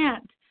 I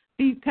can't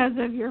because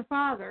of your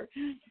father,"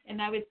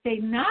 and I would say,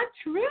 not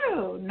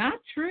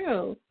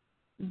true.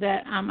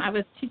 That I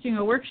was teaching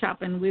a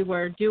workshop, and we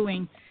were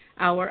doing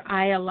our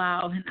I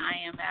allow and I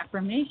am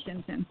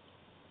affirmations, and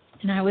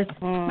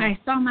I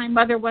saw my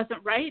mother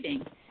wasn't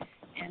writing,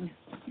 and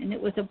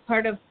it was a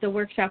part of the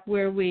workshop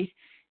where we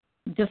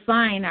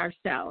define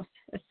ourselves,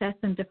 assess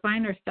and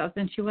define ourselves,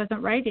 and she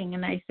wasn't writing.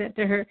 And I said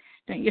to her,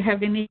 "Don't you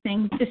have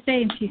anything to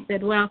say?" And she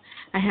said, "Well,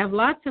 I have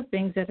lots of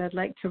things that I'd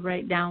like to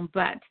write down,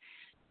 but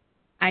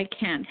I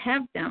can't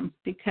have them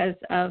because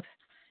I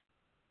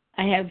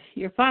have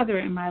your father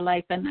in my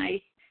life." And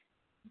I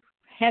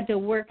had to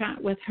work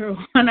with her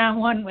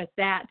one-on-one with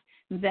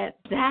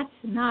that's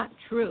not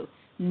true.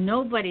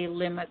 Nobody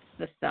limits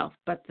the self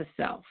but the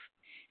self,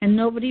 and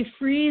nobody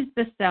frees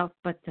the self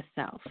but the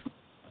self.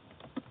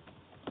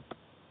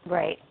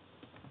 Right.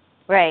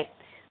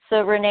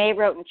 So Renee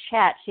wrote in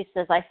chat, she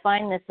says, "I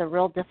find this a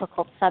real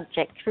difficult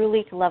subject.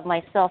 Truly to love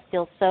myself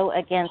feels so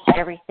against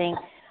everything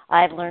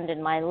I've learned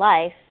in my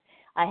life.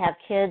 I have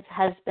kids,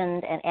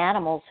 husband, and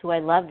animals who I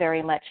love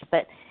very much,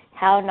 but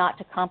how not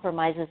to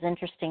compromise is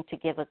interesting to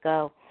give a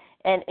go."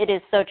 And it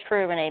is so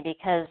true, Renee,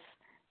 because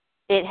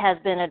it has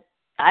been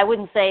I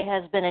wouldn't say it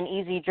has been an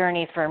easy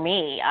journey for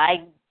me.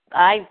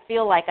 I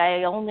feel like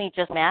I only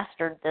just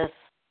mastered this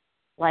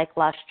like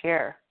last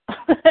year.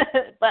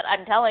 But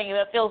I'm telling you,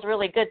 it feels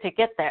really good to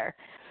get there.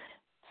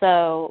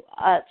 So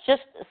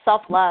just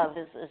self-love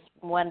is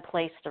one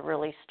place to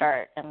really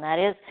start. And that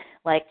is,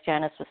 like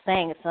Janice was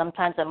saying,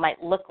 sometimes it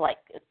might look like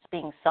it's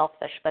being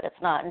selfish, but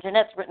it's not. And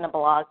Jeanette's written a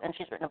blog, and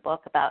she's written a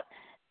book about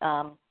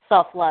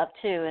self-love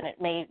too, and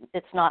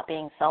it's not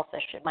being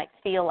selfish. It might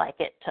feel like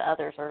it to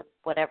others or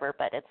whatever,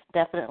 but it's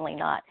definitely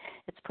not.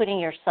 It's putting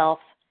yourself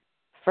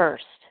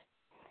first.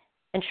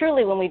 And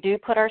truly, when we do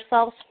put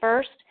ourselves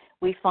first,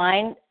 we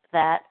find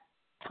that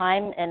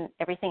time and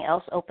everything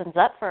else opens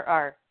up for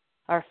our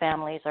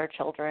families, our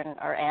children,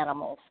 our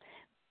animals.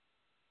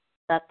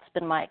 That's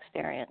been my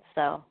experience.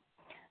 So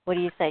what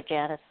do you say,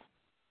 Janice?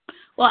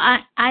 Well,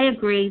 I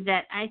agree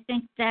that I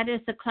think that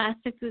is a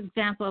classic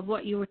example of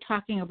what you were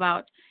talking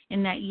about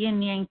in that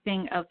yin-yang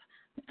thing of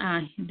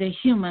the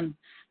human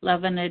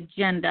love and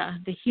agenda,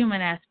 the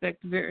human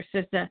aspect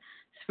versus the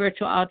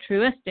spiritual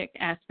altruistic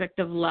aspect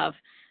of love,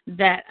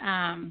 that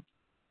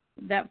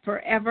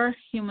forever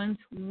humans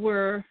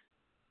were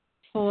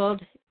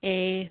told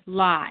a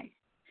lie,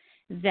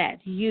 that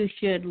you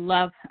should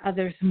love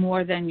others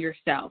more than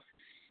yourself.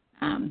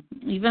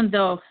 Even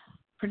though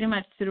pretty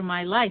much through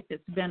my life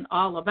it's been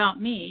all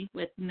about me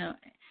with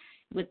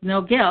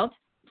no guilt,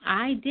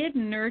 I did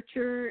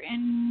nurture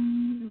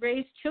and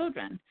raise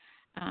children.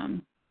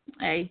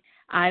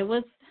 I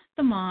was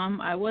the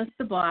mom, I was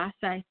the boss.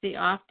 I see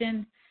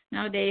often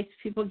nowadays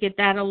people get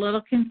that a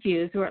little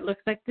confused, where it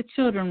looks like the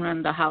children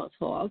run the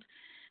household.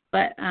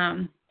 But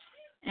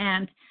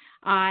and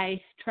I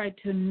tried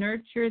to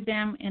nurture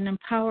them and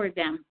empower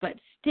them, but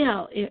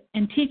still,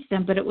 and teach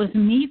them, but it was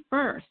me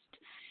first.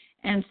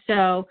 And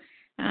so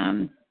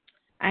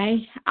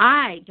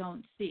I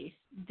don't see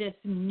this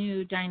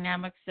new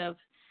dynamics of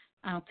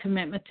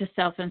commitment to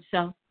self and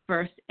self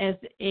first as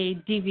a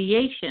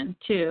deviation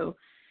to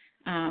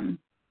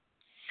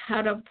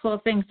how to pull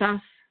things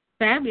off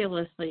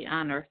fabulously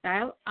on earth.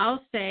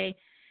 I'll say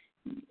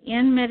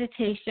in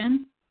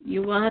meditation,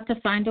 you will have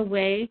to find a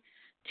way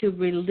to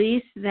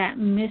release that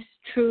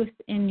mistruth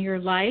in your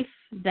life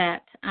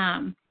that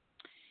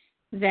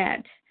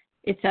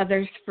it's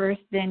others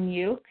first then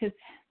you,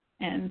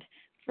 and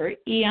for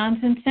eons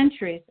and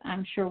centuries,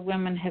 I'm sure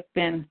women have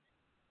been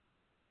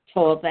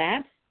told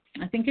that.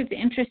 I think it's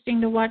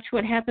interesting to watch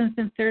what happens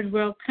in third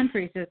world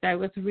countries. As I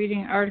was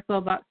reading an article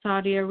about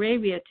Saudi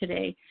Arabia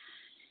today,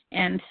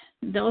 and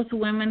those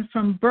women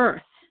from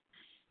birth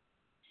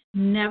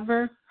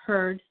never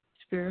heard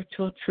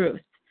spiritual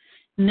truth,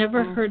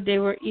 never heard they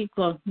were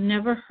equal,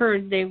 never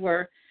heard they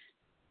were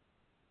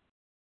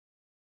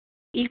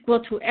equal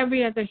to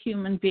every other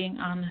human being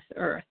on this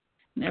earth,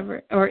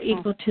 never, or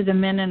equal to the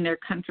men in their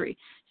country.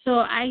 So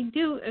I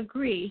do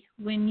agree,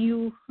 when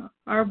you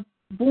are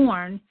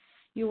born,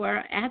 you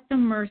are at the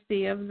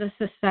mercy of the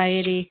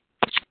society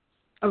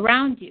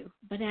around you.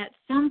 But at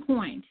some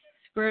point,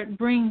 Spirit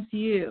brings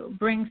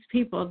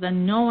people the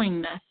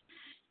knowingness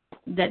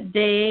that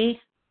they,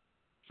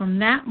 from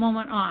that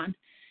moment on,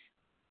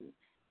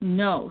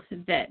 know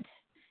that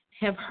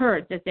have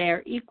heard that they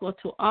are equal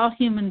to all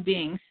human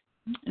beings.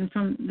 And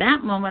from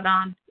that moment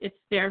on, it's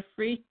their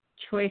free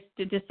choice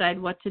to decide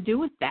what to do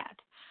with that.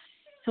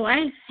 So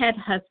I've had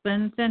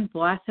husbands and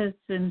bosses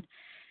and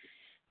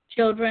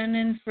children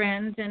and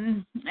friends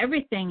and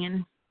everything,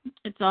 and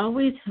it's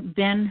always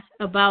been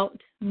about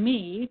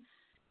me,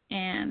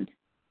 and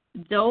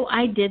though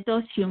I did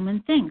those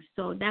human things.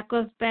 So that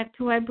goes back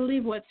to, I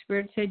believe, what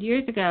Spirit said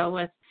years ago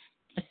was,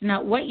 it's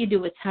not what you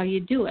do, it's how you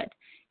do it.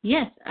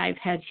 Yes, I've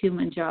had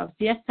human jobs.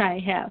 Yes, I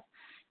have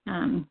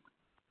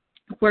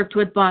worked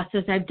with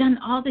bosses. I've done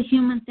all the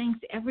human things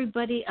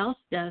everybody else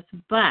does,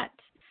 but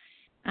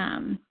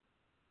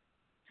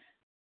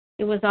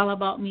it was all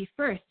about me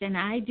first. And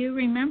I do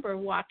remember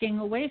walking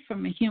away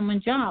from a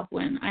human job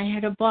when I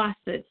had a boss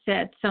that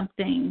said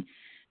something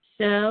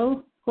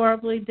so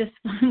horribly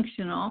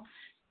dysfunctional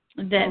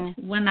that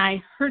when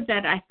I heard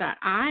that, I thought,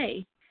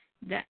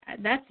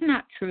 that's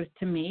not truth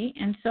to me.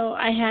 And so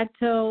I had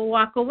to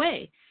walk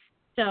away.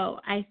 So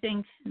I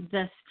think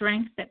the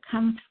strength that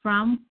comes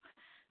from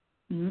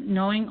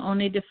knowing,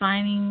 only,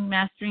 defining,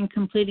 mastering,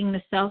 completing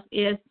the self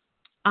is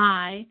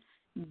I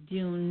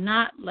do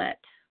not let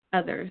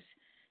others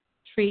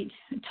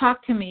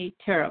talk to me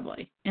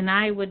terribly. And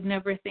I would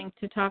never think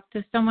to talk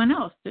to someone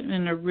else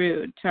in a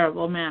rude,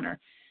 terrible manner.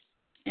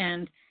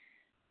 And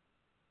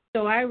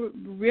so I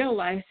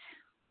realized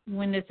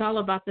when it's all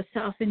about the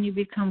self and you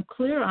become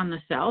clear on the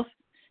self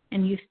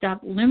and you stop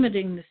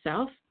limiting the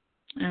self,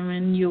 and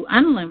when you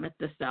unlimit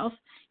the self,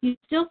 you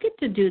still get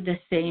to do the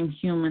same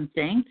human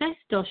things. I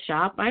still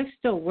shop. I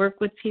still work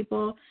with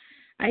people.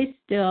 I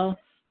still,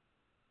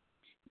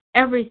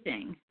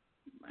 everything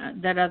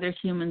that other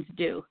humans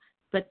do.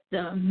 But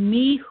the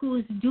me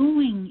who's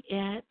doing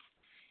it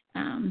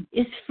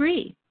is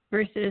free,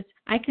 versus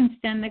I can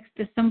stand next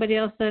to somebody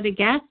else at a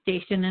gas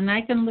station and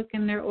I can look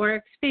in their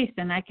auric space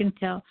and I can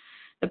tell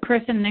the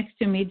person next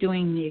to me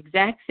doing the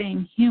exact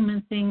same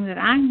human thing that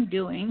I'm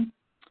doing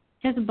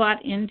has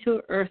bought into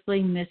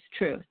earthly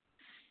mistruth.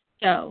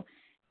 So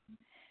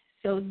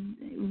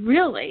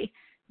really,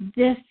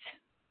 this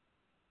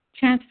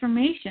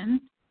transformation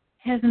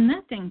has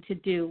nothing to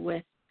do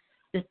with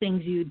the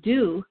things you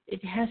do.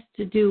 It has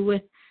to do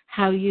with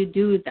how you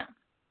do them.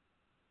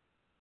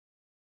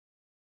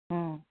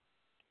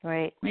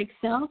 Right. Make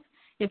self.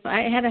 If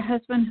I had a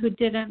husband who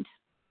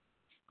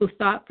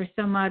thought for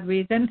some odd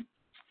reason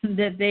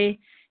that they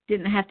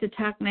didn't have to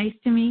talk nice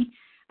to me,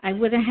 I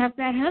wouldn't have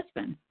that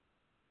husband.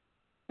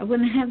 I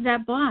wouldn't have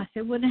that boss.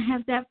 I wouldn't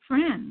have that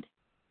friend.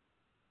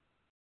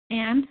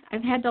 And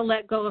I've had to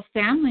let go of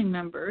family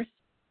members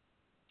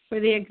for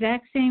the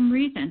exact same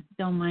reason.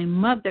 Though my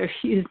mother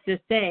used to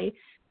say,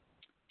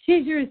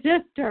 she's your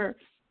sister.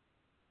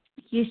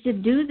 You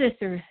should do this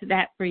or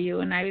that for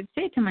you. And I would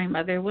say to my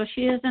mother, well,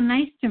 she isn't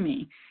nice to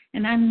me.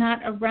 And I'm not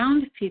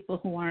around people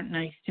who aren't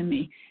nice to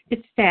me.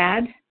 It's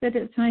sad that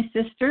it's my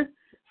sister,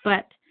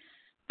 but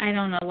I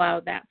don't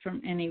allow that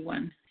from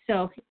anyone.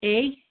 So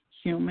a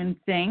human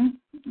thing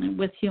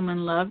with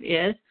human love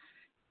is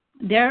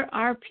there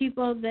are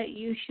people that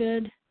you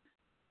should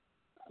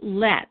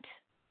let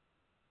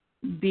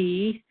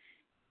be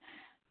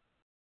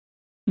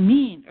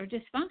mean or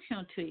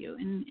dysfunctional to you.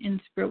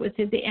 In Spirit would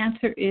say the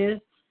answer is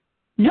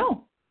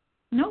no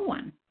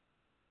one.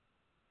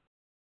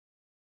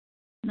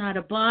 Not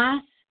a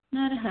boss,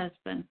 not a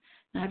husband,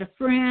 not a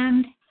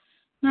friend,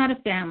 not a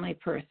family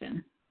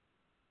person.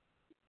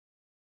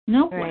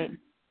 No one.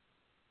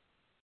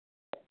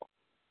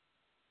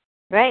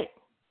 Right.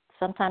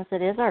 Sometimes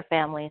it is our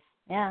families.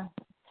 Yeah,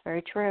 it's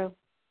very true.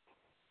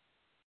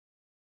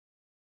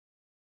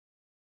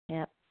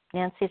 Yep.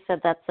 Nancy said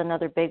that's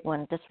another big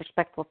one.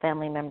 Disrespectful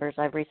family members.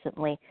 I've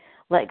recently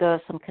let go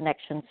of some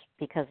connections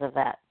because of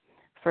that.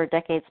 For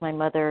decades, my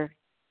mother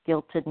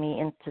guilted me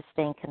into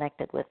staying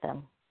connected with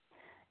them.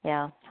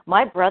 Yeah.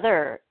 My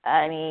brother,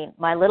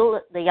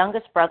 the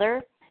youngest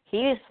brother,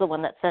 he's the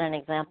one that set an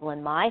example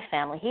in my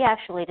family. He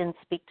actually didn't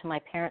speak to my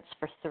parents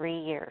for 3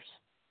 years.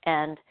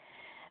 And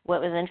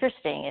what was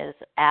interesting is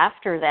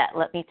after that,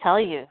 let me tell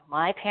you,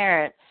 my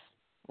parents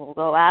will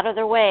go out of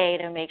their way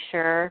to make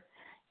sure,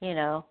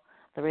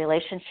 the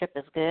relationship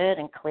is good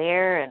and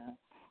clear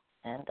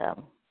and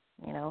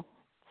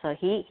so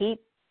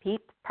he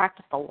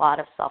practiced a lot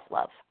of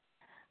self-love.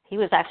 He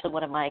was actually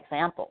one of my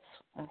examples,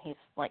 and he's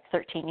like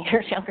 13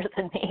 years younger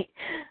than me.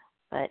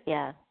 But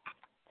yeah,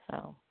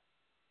 so.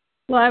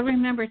 Well, I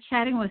remember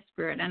chatting with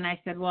Spirit, and I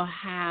said, well,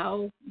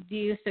 how do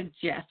you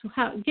suggest,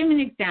 give me an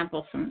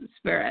example from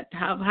Spirit,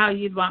 how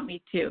you'd want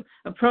me to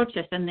approach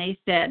this. And they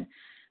said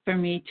for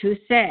me to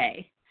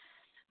say,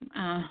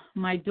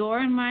 my door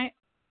and my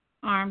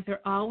arms are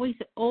always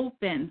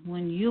open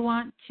when you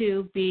want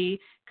to be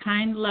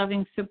kind,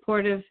 loving,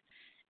 supportive,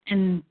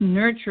 and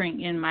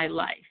nurturing in my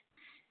life.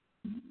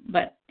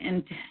 But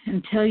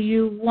until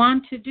you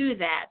want to do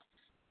that,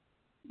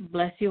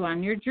 bless you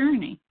on your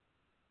journey.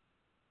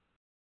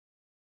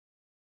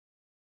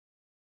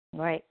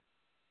 Right.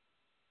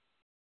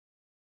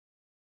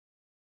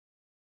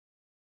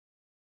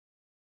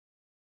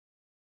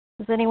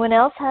 Does anyone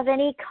else have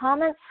any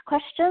comments,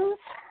 questions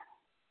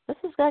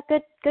This is a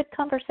good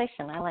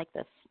conversation. I like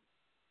this.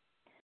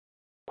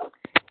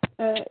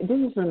 This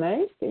is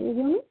Renee. Can you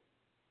hear me?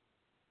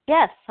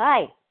 Yes.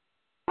 Hi.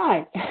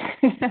 Hi.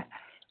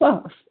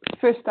 Well,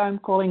 first time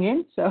calling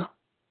in, so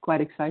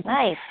quite excited.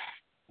 Nice.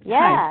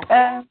 Yeah.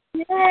 Hi.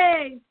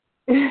 Yay!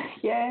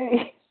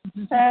 Yay.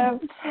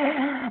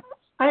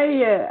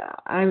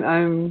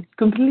 I'm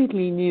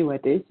completely new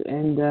at this,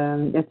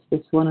 and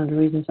that's one of the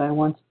reasons I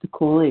wanted to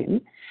call in.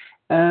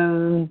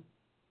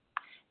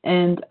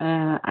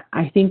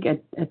 I think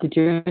at the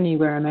journey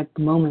where I'm at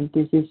the moment,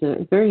 this is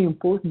a very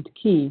important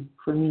key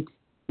for me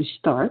to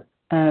start.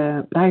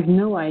 But I have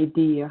no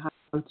idea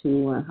how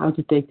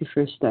to take the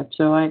first step.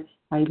 So I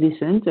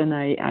listened and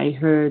I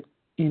heard,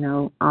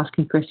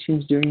 asking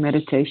questions during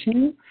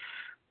meditation.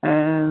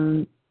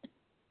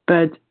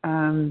 But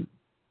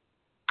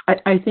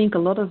I think a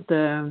lot of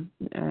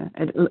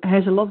it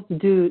has a lot to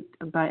do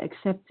by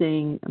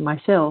accepting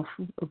myself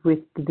with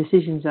the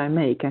decisions I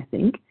make, I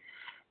think.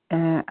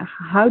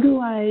 How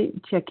do I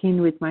check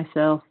in with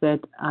myself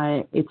that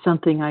it's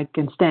something I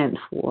can stand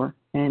for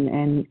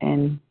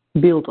and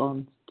build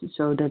on,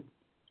 so that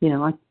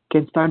I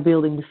can start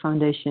building the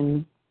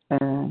foundation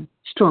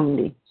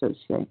strongly, so to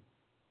say?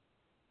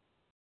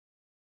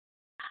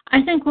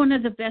 I think one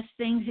of the best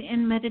things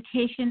in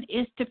meditation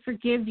is to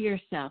forgive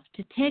yourself,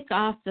 to take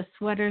off the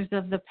sweaters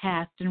of the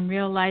past and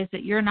realize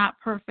that you're not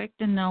perfect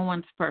and no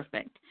one's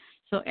perfect.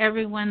 So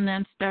everyone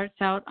then starts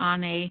out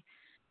on a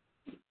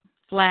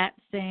flat,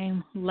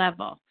 same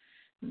level.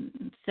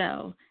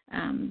 So,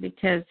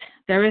 because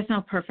there is no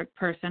perfect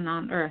person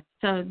on earth.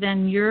 So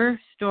then your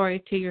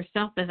story to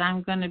yourself is,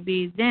 I'm going to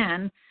be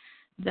then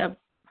the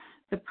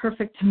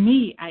perfect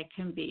me I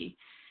can be.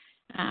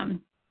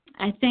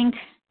 I think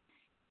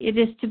it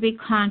is to be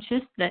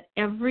conscious that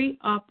every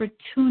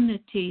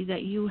opportunity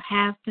that you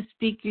have to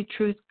speak your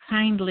truth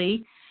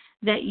kindly,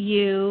 that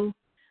you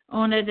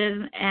own it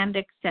and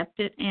accept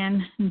it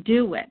and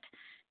do it.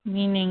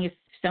 Meaning, if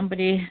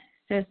somebody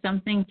says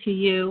something to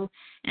you,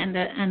 and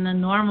the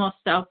normal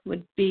self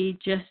would be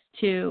just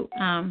to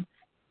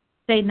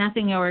say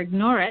nothing or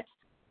ignore it,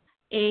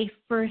 a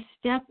first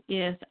step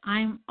is,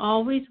 I'm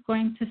always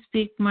going to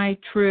speak my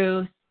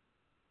truth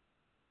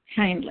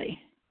kindly.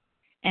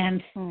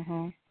 And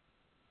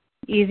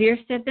easier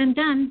said than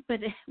done,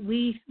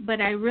 but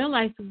I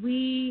realize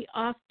we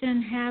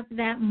often have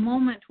that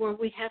moment where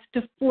we have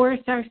to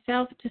force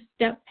ourselves to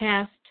step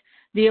past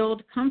the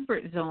old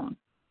comfort zone.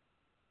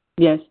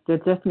 Yes,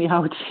 that's definitely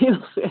how it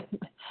feels.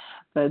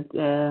 But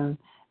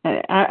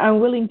I'm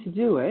willing to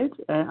do it.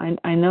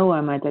 I know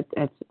I'm at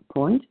that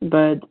point,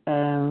 but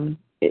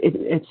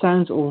it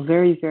sounds all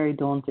very, very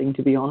daunting,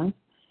 to be honest.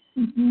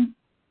 Mm-hmm.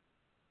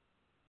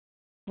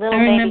 I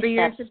remember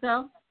years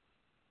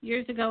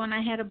ago when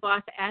I had a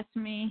boss ask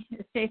me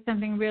to say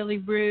something really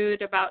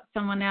rude about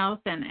someone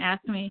else and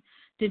ask me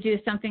to do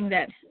something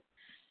that,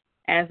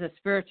 as a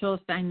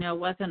spiritualist, I know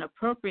wasn't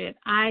appropriate.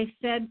 I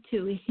said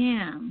to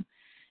him,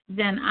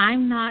 then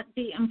I'm not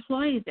the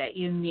employee that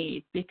you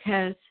need,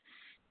 because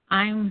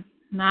I'm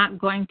not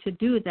going to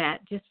do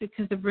that just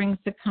because it brings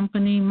the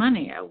company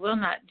money. I will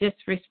not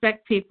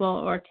disrespect people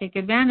or take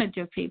advantage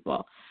of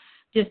people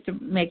just to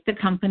make the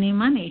company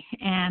money.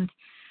 And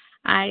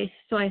I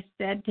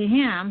said to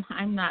him,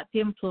 I'm not the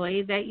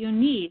employee that you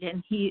need.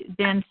 And he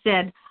then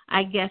said,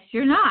 I guess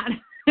you're not.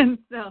 And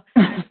so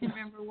I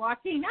remember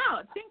walking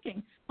out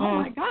thinking, oh,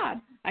 my God,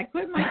 I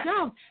quit my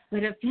job,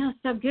 but it feels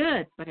so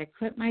good. But I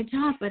quit my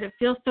job, but it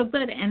feels so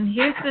good. And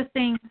here's the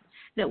thing,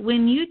 that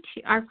when you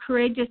are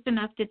courageous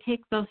enough to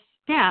take those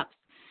steps,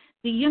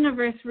 the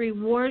universe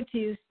rewards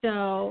you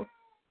so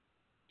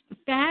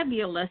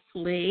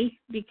fabulously,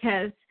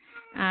 because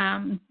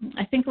I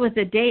think it was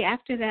the day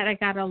after that I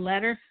got a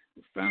letter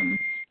from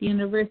the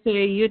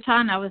University of Utah,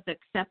 and I was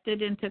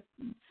accepted into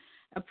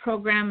a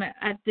program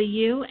at the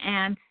U,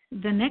 and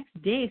the next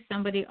day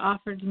somebody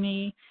offered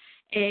me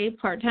a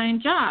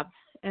part-time job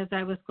as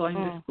I was going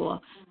to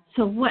school.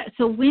 So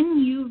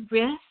when you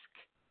risk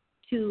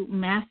to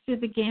master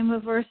the game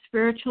of Earth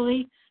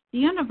spiritually, the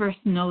universe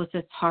knows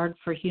it's hard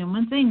for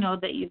humans. They know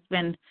that you've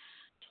been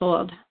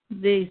told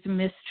these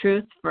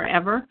mistruths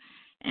forever,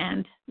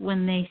 and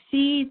when they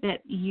see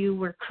that you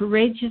were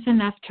courageous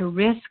enough to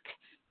risk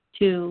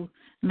to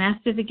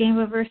master the game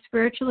of Earth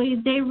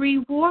spiritually, they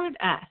reward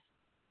us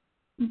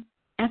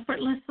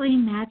effortlessly,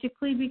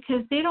 magically,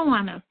 because they don't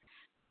want to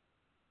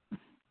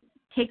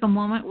take a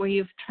moment where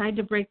you've tried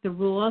to break the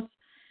rules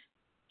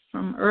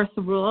from Earth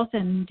rules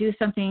and do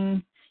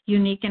something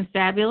unique and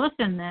fabulous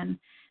and then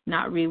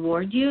not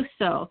reward you.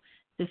 So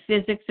the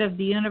physics of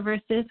the universe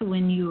is,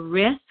 when you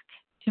risk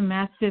to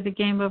master the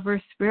game of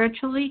Earth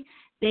spiritually,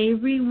 they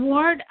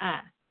reward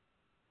us.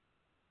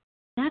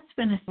 That's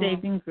been a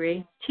saving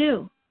grace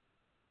too.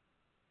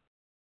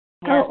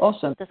 Yes. Oh,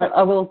 awesome.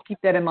 I will keep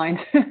that in mind.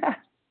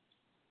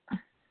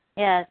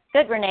 Yeah,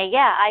 good, Renee.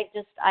 Yeah,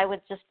 I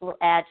would just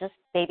add just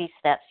baby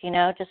steps,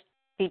 just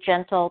be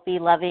gentle, be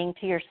loving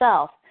to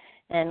yourself.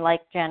 And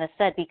like Janice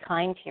said, be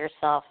kind to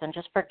yourself and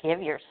just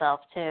forgive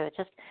yourself too.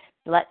 Just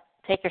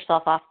take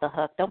yourself off the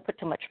hook. Don't put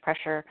too much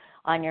pressure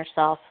on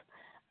yourself.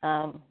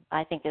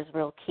 I think is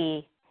real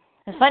key.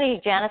 It's funny,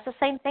 Janice, the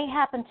same thing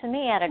happened to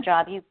me at a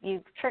job.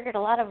 You triggered a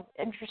lot of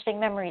interesting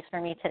memories for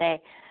me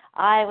today.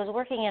 I was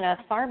working in a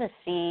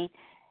pharmacy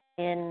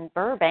in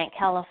Burbank,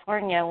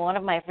 California, one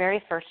of my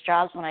very first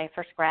jobs when I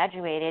first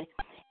graduated,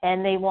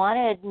 and they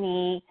wanted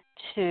me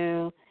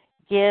to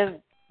give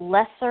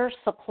lesser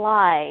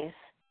supplies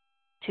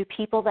to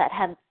people that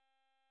had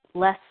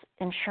less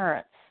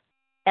insurance.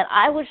 And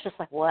I was just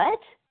like, what?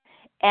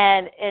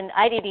 And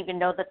I didn't even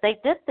know that they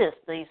did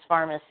these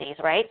pharmacies,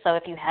 right? So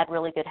if you had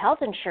really good health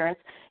insurance,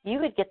 you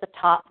would get the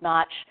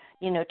top-notch,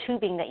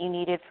 tubing that you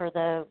needed for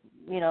the,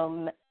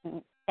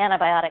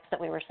 antibiotics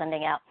that we were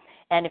sending out.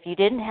 And if you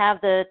didn't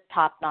have the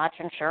top-notch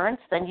insurance,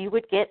 then you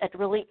would get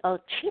a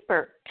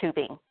cheaper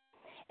tubing.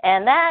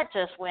 And that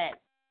just went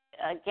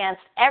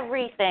against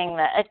everything.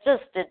 It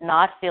just did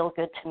not feel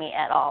good to me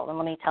at all. And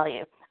let me tell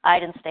you, I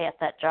didn't stay at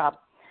that job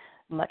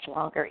much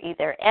longer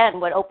either. And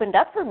what opened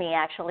up for me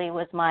actually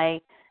was my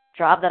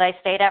job that I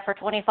stayed at for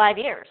 25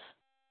 years.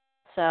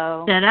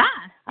 So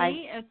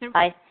I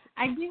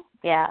do.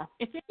 Yeah.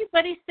 If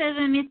anybody says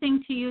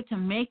anything to you to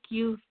make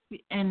you,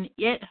 and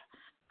it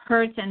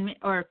hurts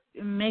or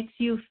makes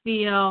you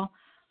feel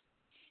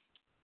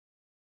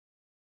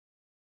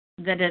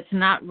that it's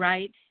not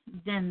right,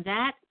 then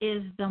that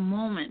is the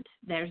moment.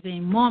 There's a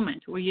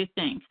moment where you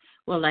think,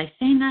 will I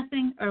say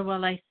nothing or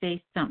will I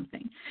say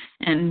something?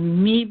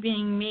 And me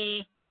being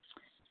me,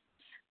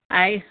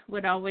 I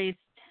would always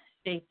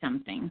say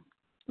something,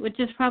 which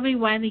is probably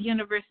why the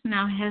universe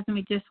now has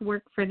me just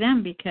work for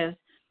them, because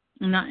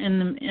not in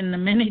the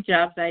many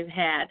jobs I've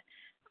had,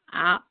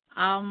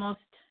 almost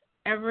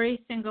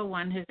every single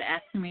one has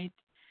asked me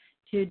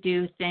to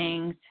do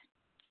things,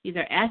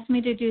 either asked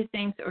me to do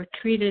things or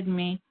treated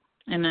me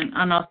in an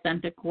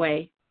unauthentic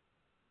way.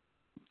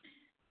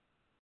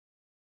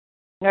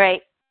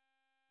 Right.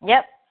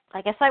 Yep.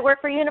 I guess I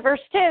work for Universe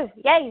too.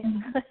 Yay.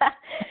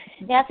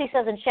 Nancy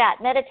says in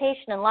chat,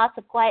 meditation and lots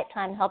of quiet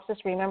time helps us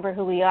remember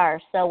who we are.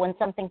 So when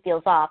something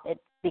feels off, it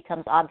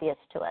becomes obvious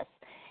to us.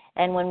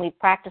 And when we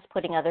practice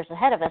putting others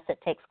ahead of us, it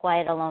takes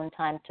quiet, alone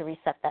time to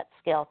reset that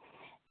skill,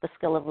 the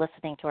skill of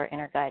listening to our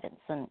inner guidance.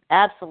 And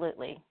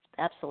absolutely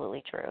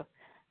true.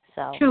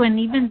 So true, and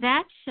even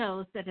that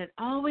shows that it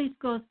always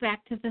goes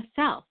back to the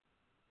self.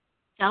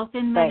 Self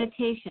in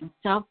meditation, right.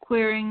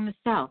 Self-querying the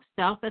self,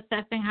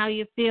 self-assessing how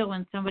you feel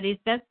when somebody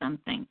says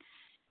something.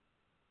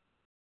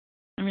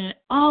 I mean,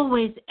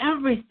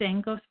 everything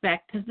goes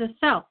back to the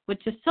self,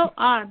 which is so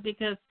odd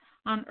because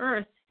on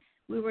Earth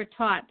we were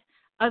taught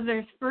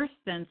others first,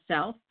 then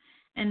self.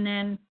 And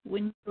then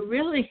when you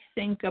really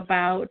think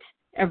about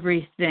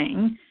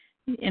everything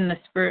in the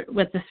spirit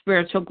with the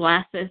spiritual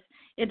glasses,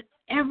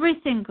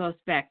 everything goes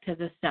back to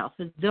the self.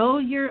 As though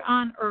you're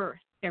on Earth,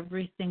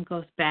 everything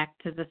goes back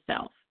to the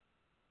self.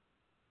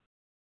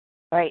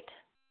 Right.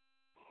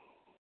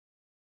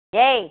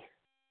 Yay.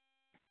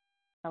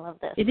 I love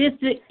this.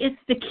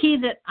 It's the key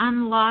that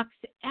unlocks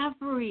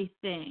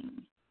everything.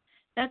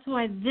 That's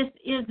why this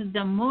is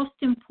the most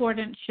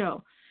important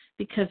show,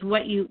 because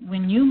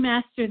when you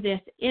master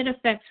this, it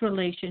affects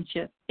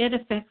relationships, it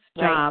affects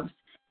jobs,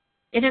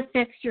 it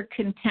affects your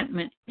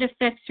contentment, it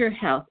affects your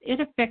health, it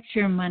affects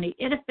your money,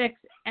 it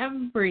affects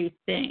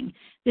everything.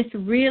 This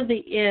really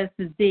is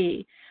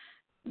the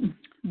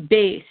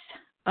base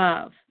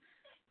of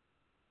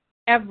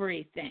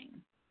everything.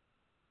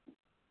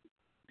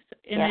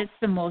 And it's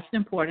the most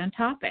important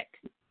topic.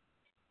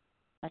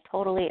 I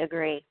totally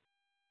agree.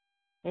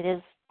 It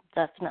is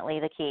definitely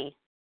the key.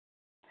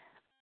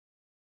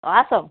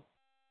 Awesome.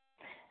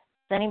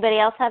 Does anybody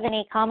else have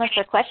any comments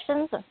or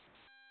questions?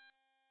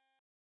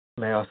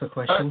 May I ask a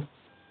question?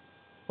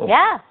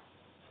 Yeah.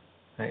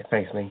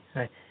 Thanks, Ming.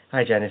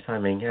 Hi, Janice. Hi,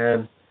 Ming.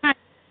 Hi.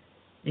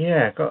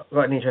 Yeah, got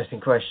an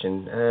interesting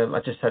question. I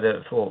just had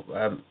a thought.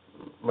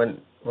 When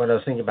I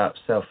was thinking about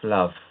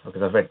self-love,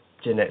 because I've read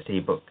Jeanette's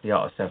ebook, The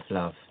Art of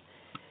Self-Love.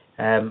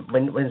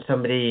 When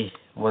somebody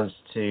wants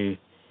to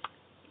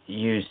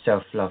use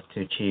self-love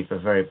to achieve a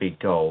very big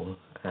goal,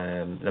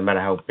 no matter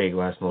how big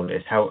or how small it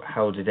is, how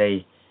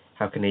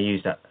can they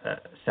use that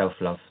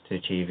self-love to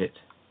achieve it?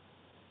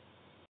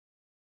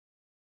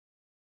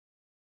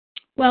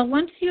 Well,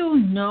 once you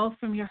know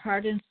from your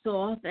heart and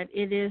soul that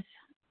it is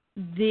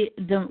the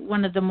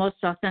one of the most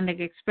authentic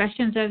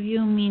expressions of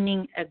you,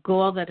 meaning a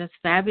goal that is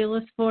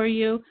fabulous for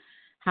you,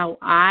 how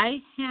I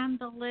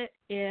handle it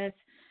is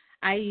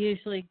I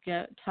usually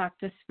talk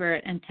to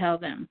Spirit and tell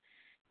them,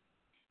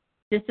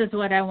 this is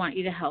what I want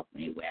you to help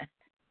me with.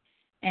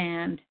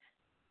 And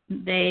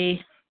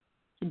they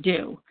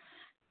do.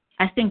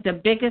 I think the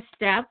biggest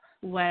step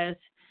was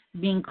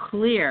being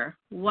clear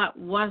what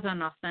was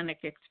an authentic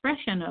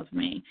expression of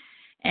me.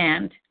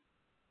 And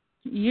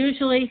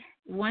usually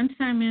once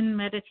I'm in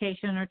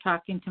meditation or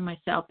talking to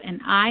myself and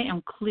I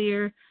am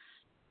clear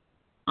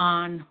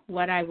on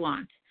what I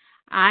want,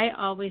 I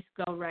always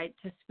go right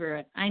to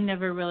Spirit. I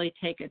never really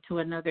take it to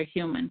another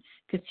human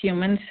because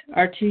humans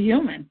are too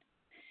human.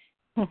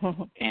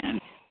 And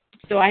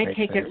so I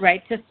take it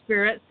right to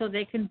Spirit so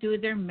they can do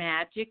their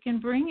magic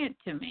and bring it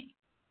to me.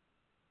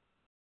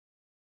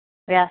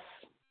 Yes,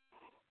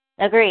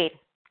 Agreed.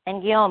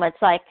 And Guillaume,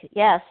 it's like,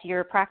 yes,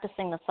 you're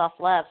practicing the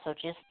self-love, so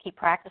just keep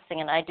practicing,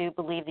 and I do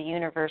believe the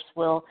universe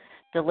will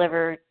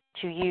deliver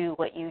to you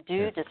what you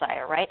do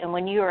desire, right? And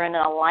when you are in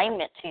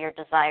alignment to your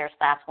desires,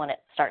 that's when it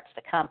starts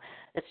to come.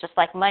 It's just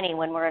like money.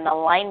 When we're in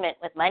alignment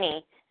with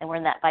money and we're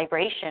in that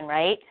vibration,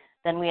 right,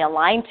 then we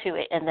align to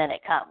it, and then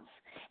it comes.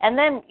 And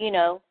then,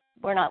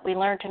 we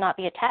learn to not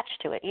be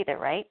attached to it either,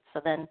 right?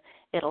 So then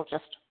it'll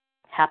just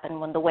happen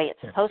when the way it's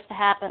supposed to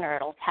happen, or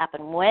it'll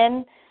happen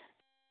when,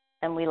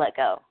 and we let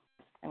go.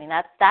 I mean,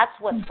 that's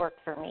what's worked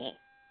for me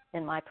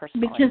in my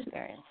personal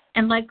experience.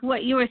 And like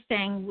what you were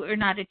saying, we're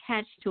not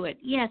attached to it.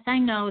 Yes, I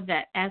know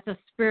that as a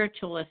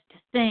spiritualist,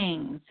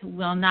 things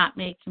will not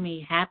make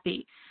me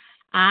happy.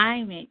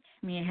 I make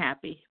me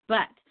happy,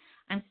 but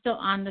I'm still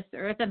on this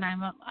earth, and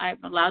I'm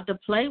allowed to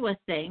play with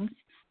things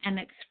and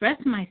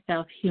express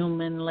myself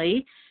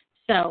humanly.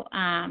 So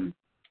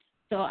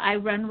I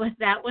run with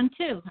that one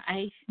too.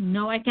 I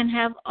know I can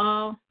have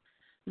all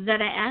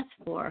that I ask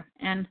for,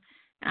 and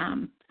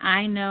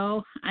I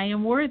know I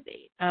am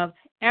worthy of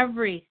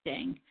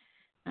everything.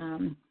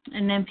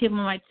 And then people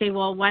might say,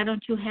 well, why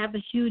don't you have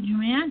a huge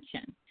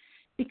mansion?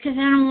 Because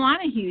I don't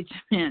want a huge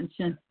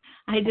mansion.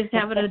 I just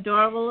have an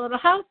adorable little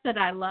house that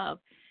I love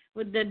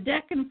with the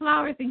deck and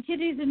flowers and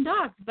kitties and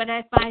dogs. But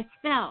if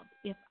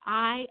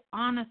I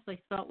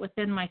honestly felt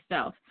within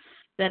myself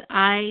that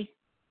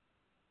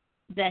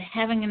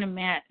having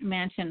a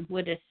mansion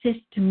would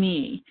assist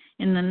me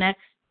in the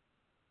next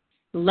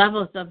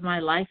levels of my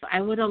life,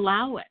 I would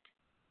allow it.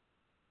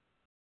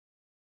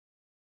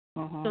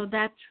 So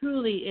that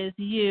truly is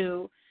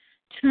you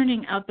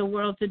turning out the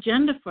world's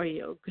agenda for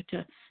you.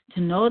 To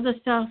know the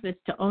self is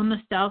to own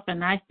the self,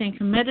 and I think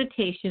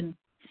meditation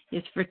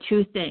is for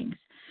two things.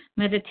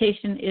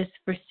 Meditation is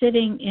for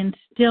sitting in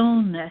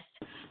stillness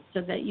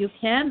so that you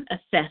can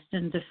assess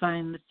and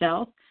define the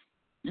self,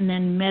 and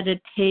then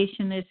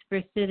meditation is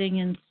for sitting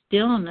in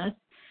stillness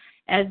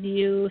as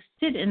you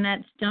sit in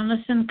that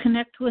stillness and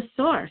connect with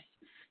Source.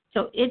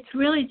 So it's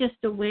really just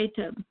a way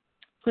to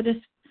put us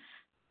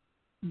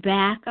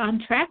back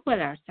on track with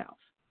ourselves.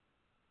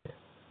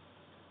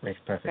 Makes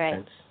perfect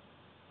sense.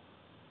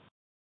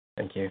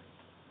 Thank you.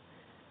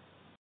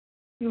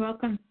 You're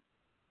welcome.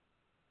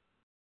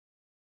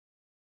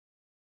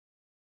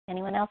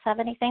 Anyone else have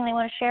anything they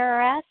want to share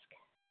or ask?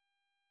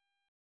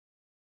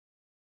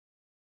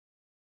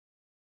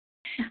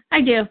 I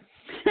do.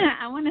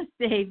 I want to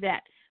say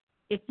that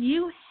if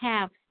you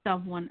have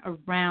someone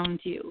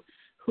around you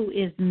who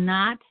is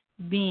not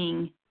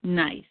being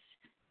nice,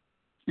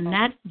 and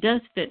that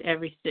does fit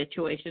every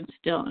situation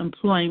still,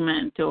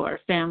 employment or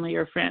family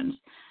or friends.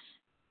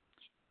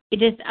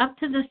 It is up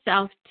to the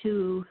self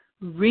to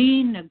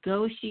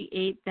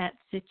renegotiate that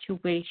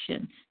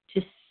situation,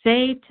 to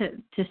say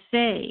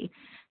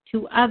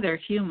to other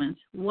humans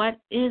what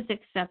is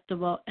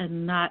acceptable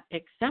and not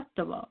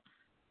acceptable.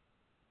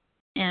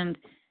 And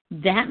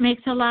that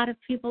makes a lot of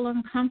people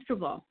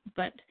uncomfortable.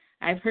 But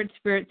I've heard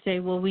Spirit say,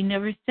 well, we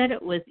never said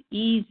it was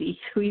easy.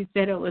 We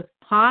said it was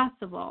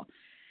possible.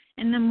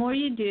 And the more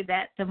you do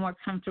that, the more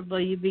comfortable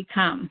you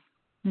become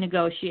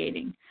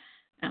negotiating.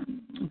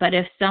 But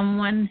if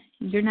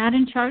you're not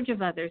in charge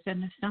of others,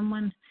 and if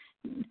someone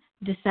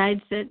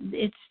decides that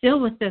it's still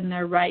within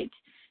their right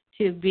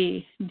to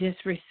be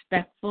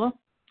disrespectful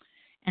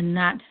and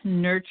not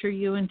nurture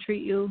you and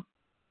treat you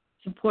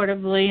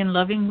supportively and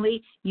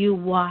lovingly, you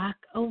walk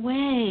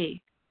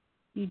away.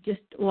 You just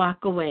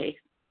walk away.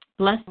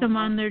 Bless them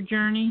on their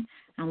journey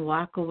and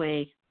walk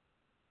away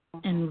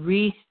and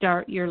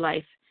restart your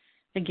life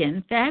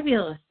again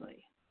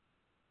fabulously.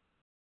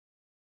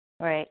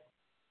 Right.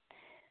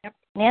 Yep.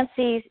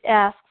 Nancy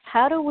asks,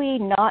 how do we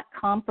not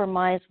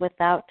compromise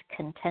without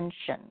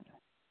contention?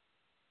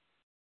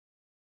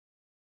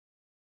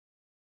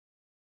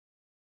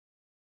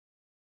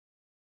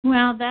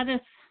 Well,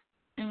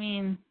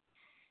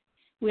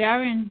 we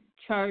are in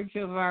charge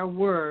of our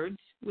words.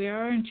 We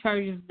are in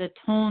charge of the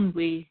tone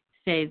we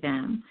say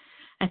them.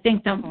 I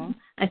think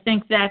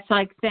that's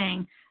like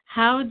saying,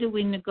 how do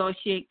we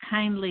negotiate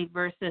kindly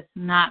versus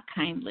not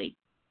kindly?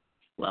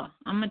 Well,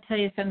 I'm going to tell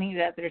you something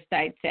the other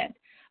side said.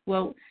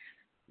 Well,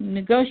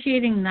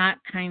 negotiating not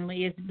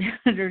kindly is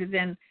better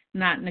than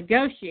not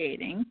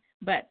negotiating,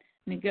 but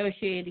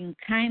negotiating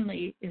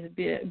kindly is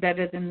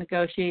better than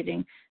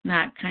negotiating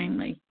not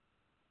kindly,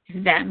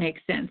 if that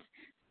makes sense.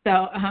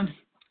 So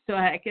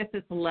I guess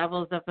it's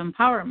levels of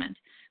empowerment.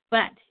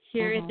 But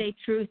here is a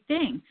true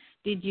thing.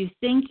 Did you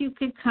think you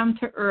could come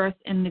to Earth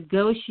and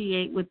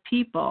renegotiate with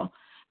people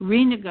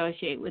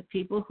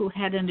who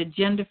had an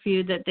agenda for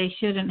you that they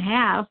shouldn't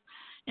have,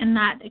 and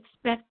not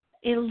expect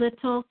a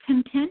little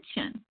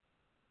contention?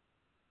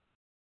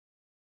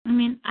 I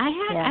mean,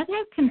 I've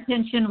had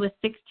contention with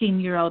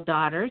 16-year-old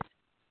daughters.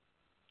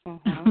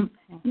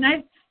 And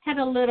I've had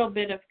a little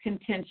bit of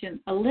contention,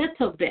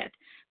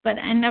 but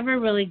I never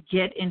really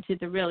get into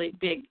the really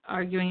big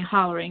arguing,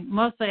 hollering.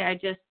 Mostly I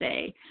just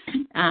say,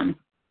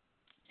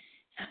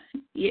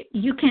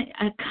 you can,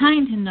 a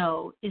kind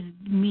no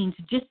means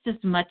just as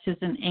much as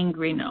an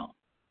angry no.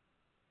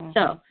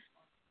 So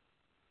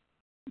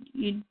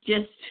you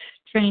just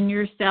train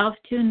yourself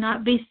to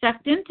not be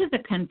sucked into the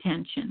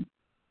contention.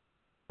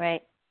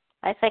 Right.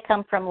 I say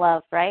come from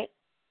love, right?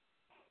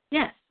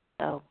 Yes.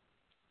 So,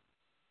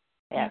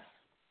 yes.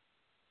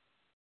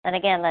 And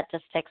again, that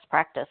just takes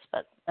practice,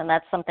 and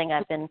that's something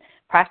I've been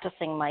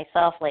practicing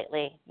myself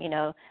lately,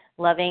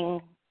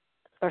 loving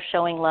or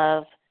showing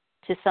love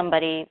to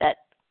somebody that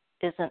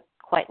isn't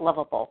quite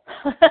lovable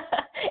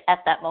at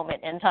that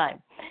moment in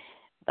time.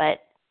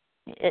 But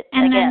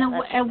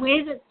a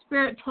way that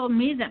Spirit told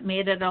me that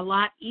made it a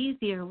lot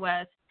easier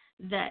was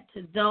that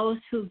those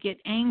who get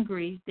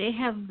angry, they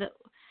have the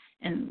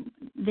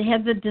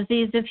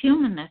disease of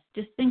humanness.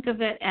 Just think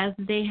of it as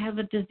they have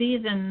a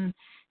disease and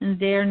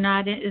they're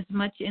not as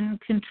much in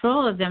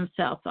control of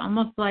themselves,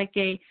 almost like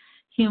a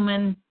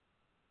human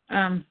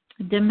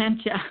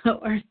dementia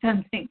or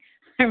something.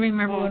 I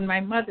remember when my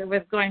mother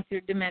was going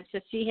through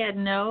dementia, she had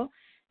no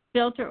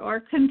filter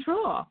or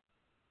control.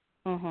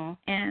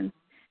 And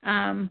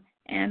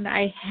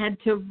I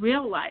had to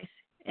realize,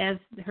 as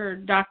her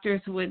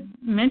doctors would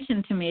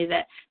mention to me,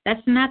 that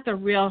that's not the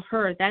real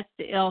her, that's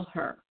the ill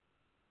her.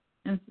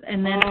 And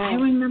then I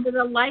remember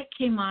the light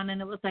came on, and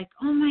it was like,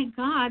 oh, my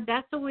God,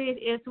 that's the way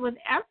it is with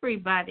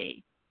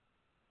everybody.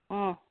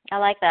 I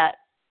like that.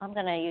 I'm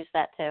going to use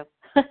that, too.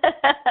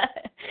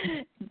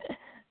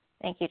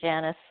 Thank you,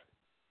 Janice.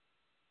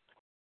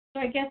 So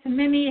I guess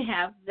many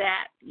have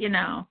that,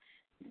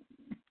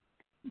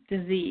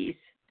 disease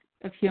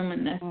of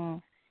humanness.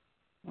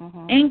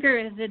 Anger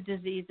is a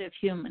disease of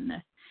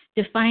humanness.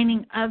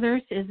 Defining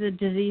others is a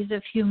disease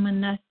of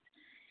humanness.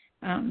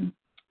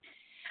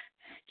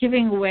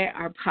 Giving away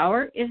our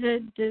power is a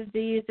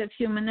disease of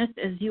humanness.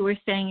 As you were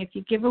saying, if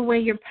you give away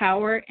your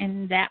power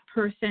and that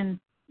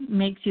person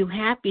makes you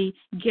happy,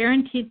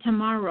 guaranteed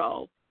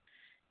tomorrow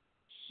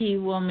he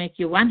will make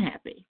you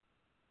unhappy.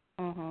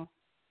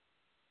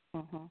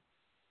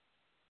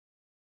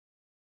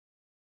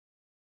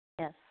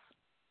 Yes.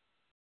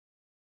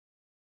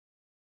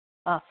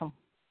 Awesome.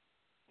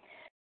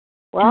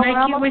 Well,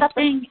 like you were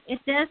saying,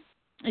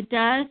 it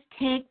does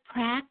take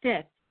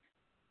practice.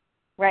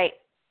 Right.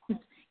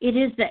 It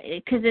is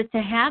because it's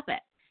a habit.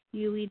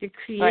 You either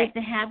create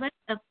the habit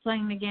of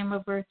playing the game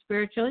of Earth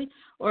spiritually,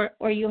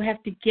 or you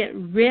have to get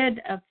rid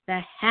of the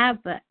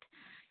habit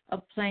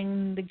of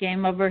playing the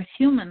game of Earth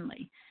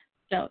humanly.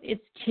 So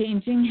it's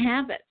changing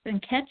habits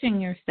and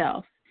catching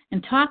yourself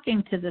and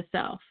talking to the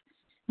self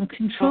and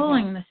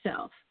controlling the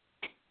self.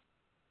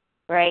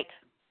 Right.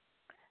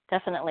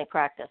 Definitely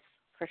practice,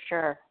 for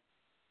sure.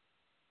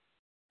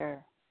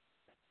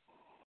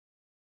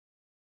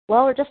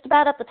 Well, we're just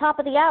about at the top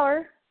of the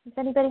hour. If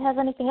anybody has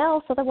anything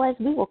else, otherwise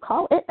we will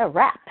call it a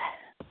wrap.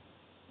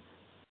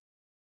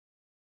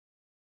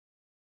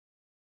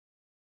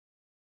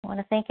 I want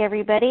to thank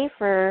everybody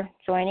for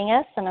joining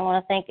us, and I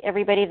want to thank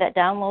everybody that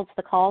downloads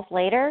the calls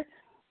later.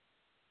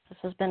 This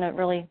has been a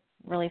really,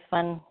 really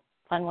fun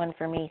one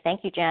for me.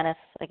 Thank you, Janice,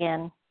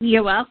 again.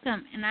 You're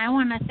welcome. And I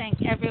want to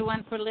thank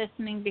everyone for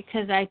listening,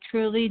 because I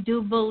truly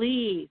do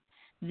believe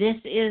this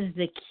is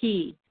the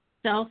key.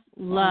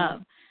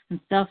 Self-love and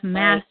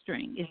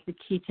self-mastering is the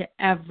key to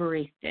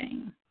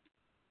everything.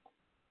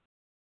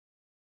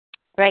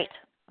 Great.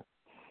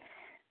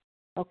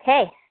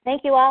 Okay.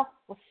 Thank you all.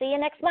 We'll see you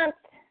next month.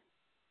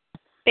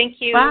 Thank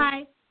you.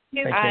 Bye.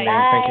 Thank you, Bye.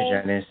 Thank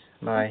you, Janice.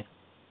 Bye.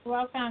 You're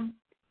welcome.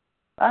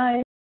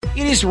 Bye.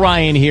 It is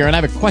Ryan here, and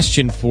I have a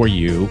question for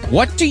you.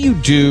 What do you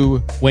do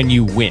when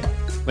you win?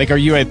 Like, are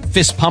you a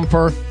fist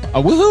pumper,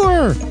 a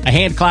woohooer, a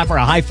hand clapper,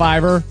 a high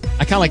fiver?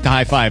 I kind of like the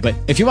high five, but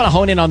if you want to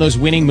hone in on those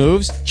winning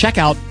moves, check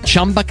out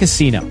Chumba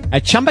Casino.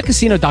 At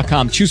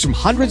ChumbaCasino.com, choose from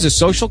hundreds of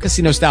social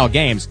casino-style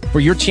games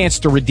for your chance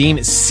to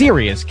redeem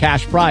serious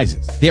cash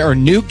prizes. There are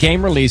new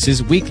game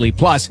releases weekly,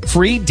 plus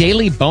free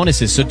daily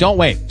bonuses, so don't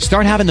wait.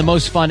 Start having the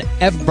most fun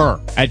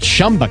ever at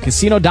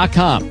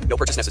ChumbaCasino.com. No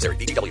purchase necessary.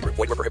 VGW Group.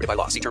 Void where prohibited by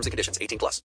law. See terms and conditions. 18+.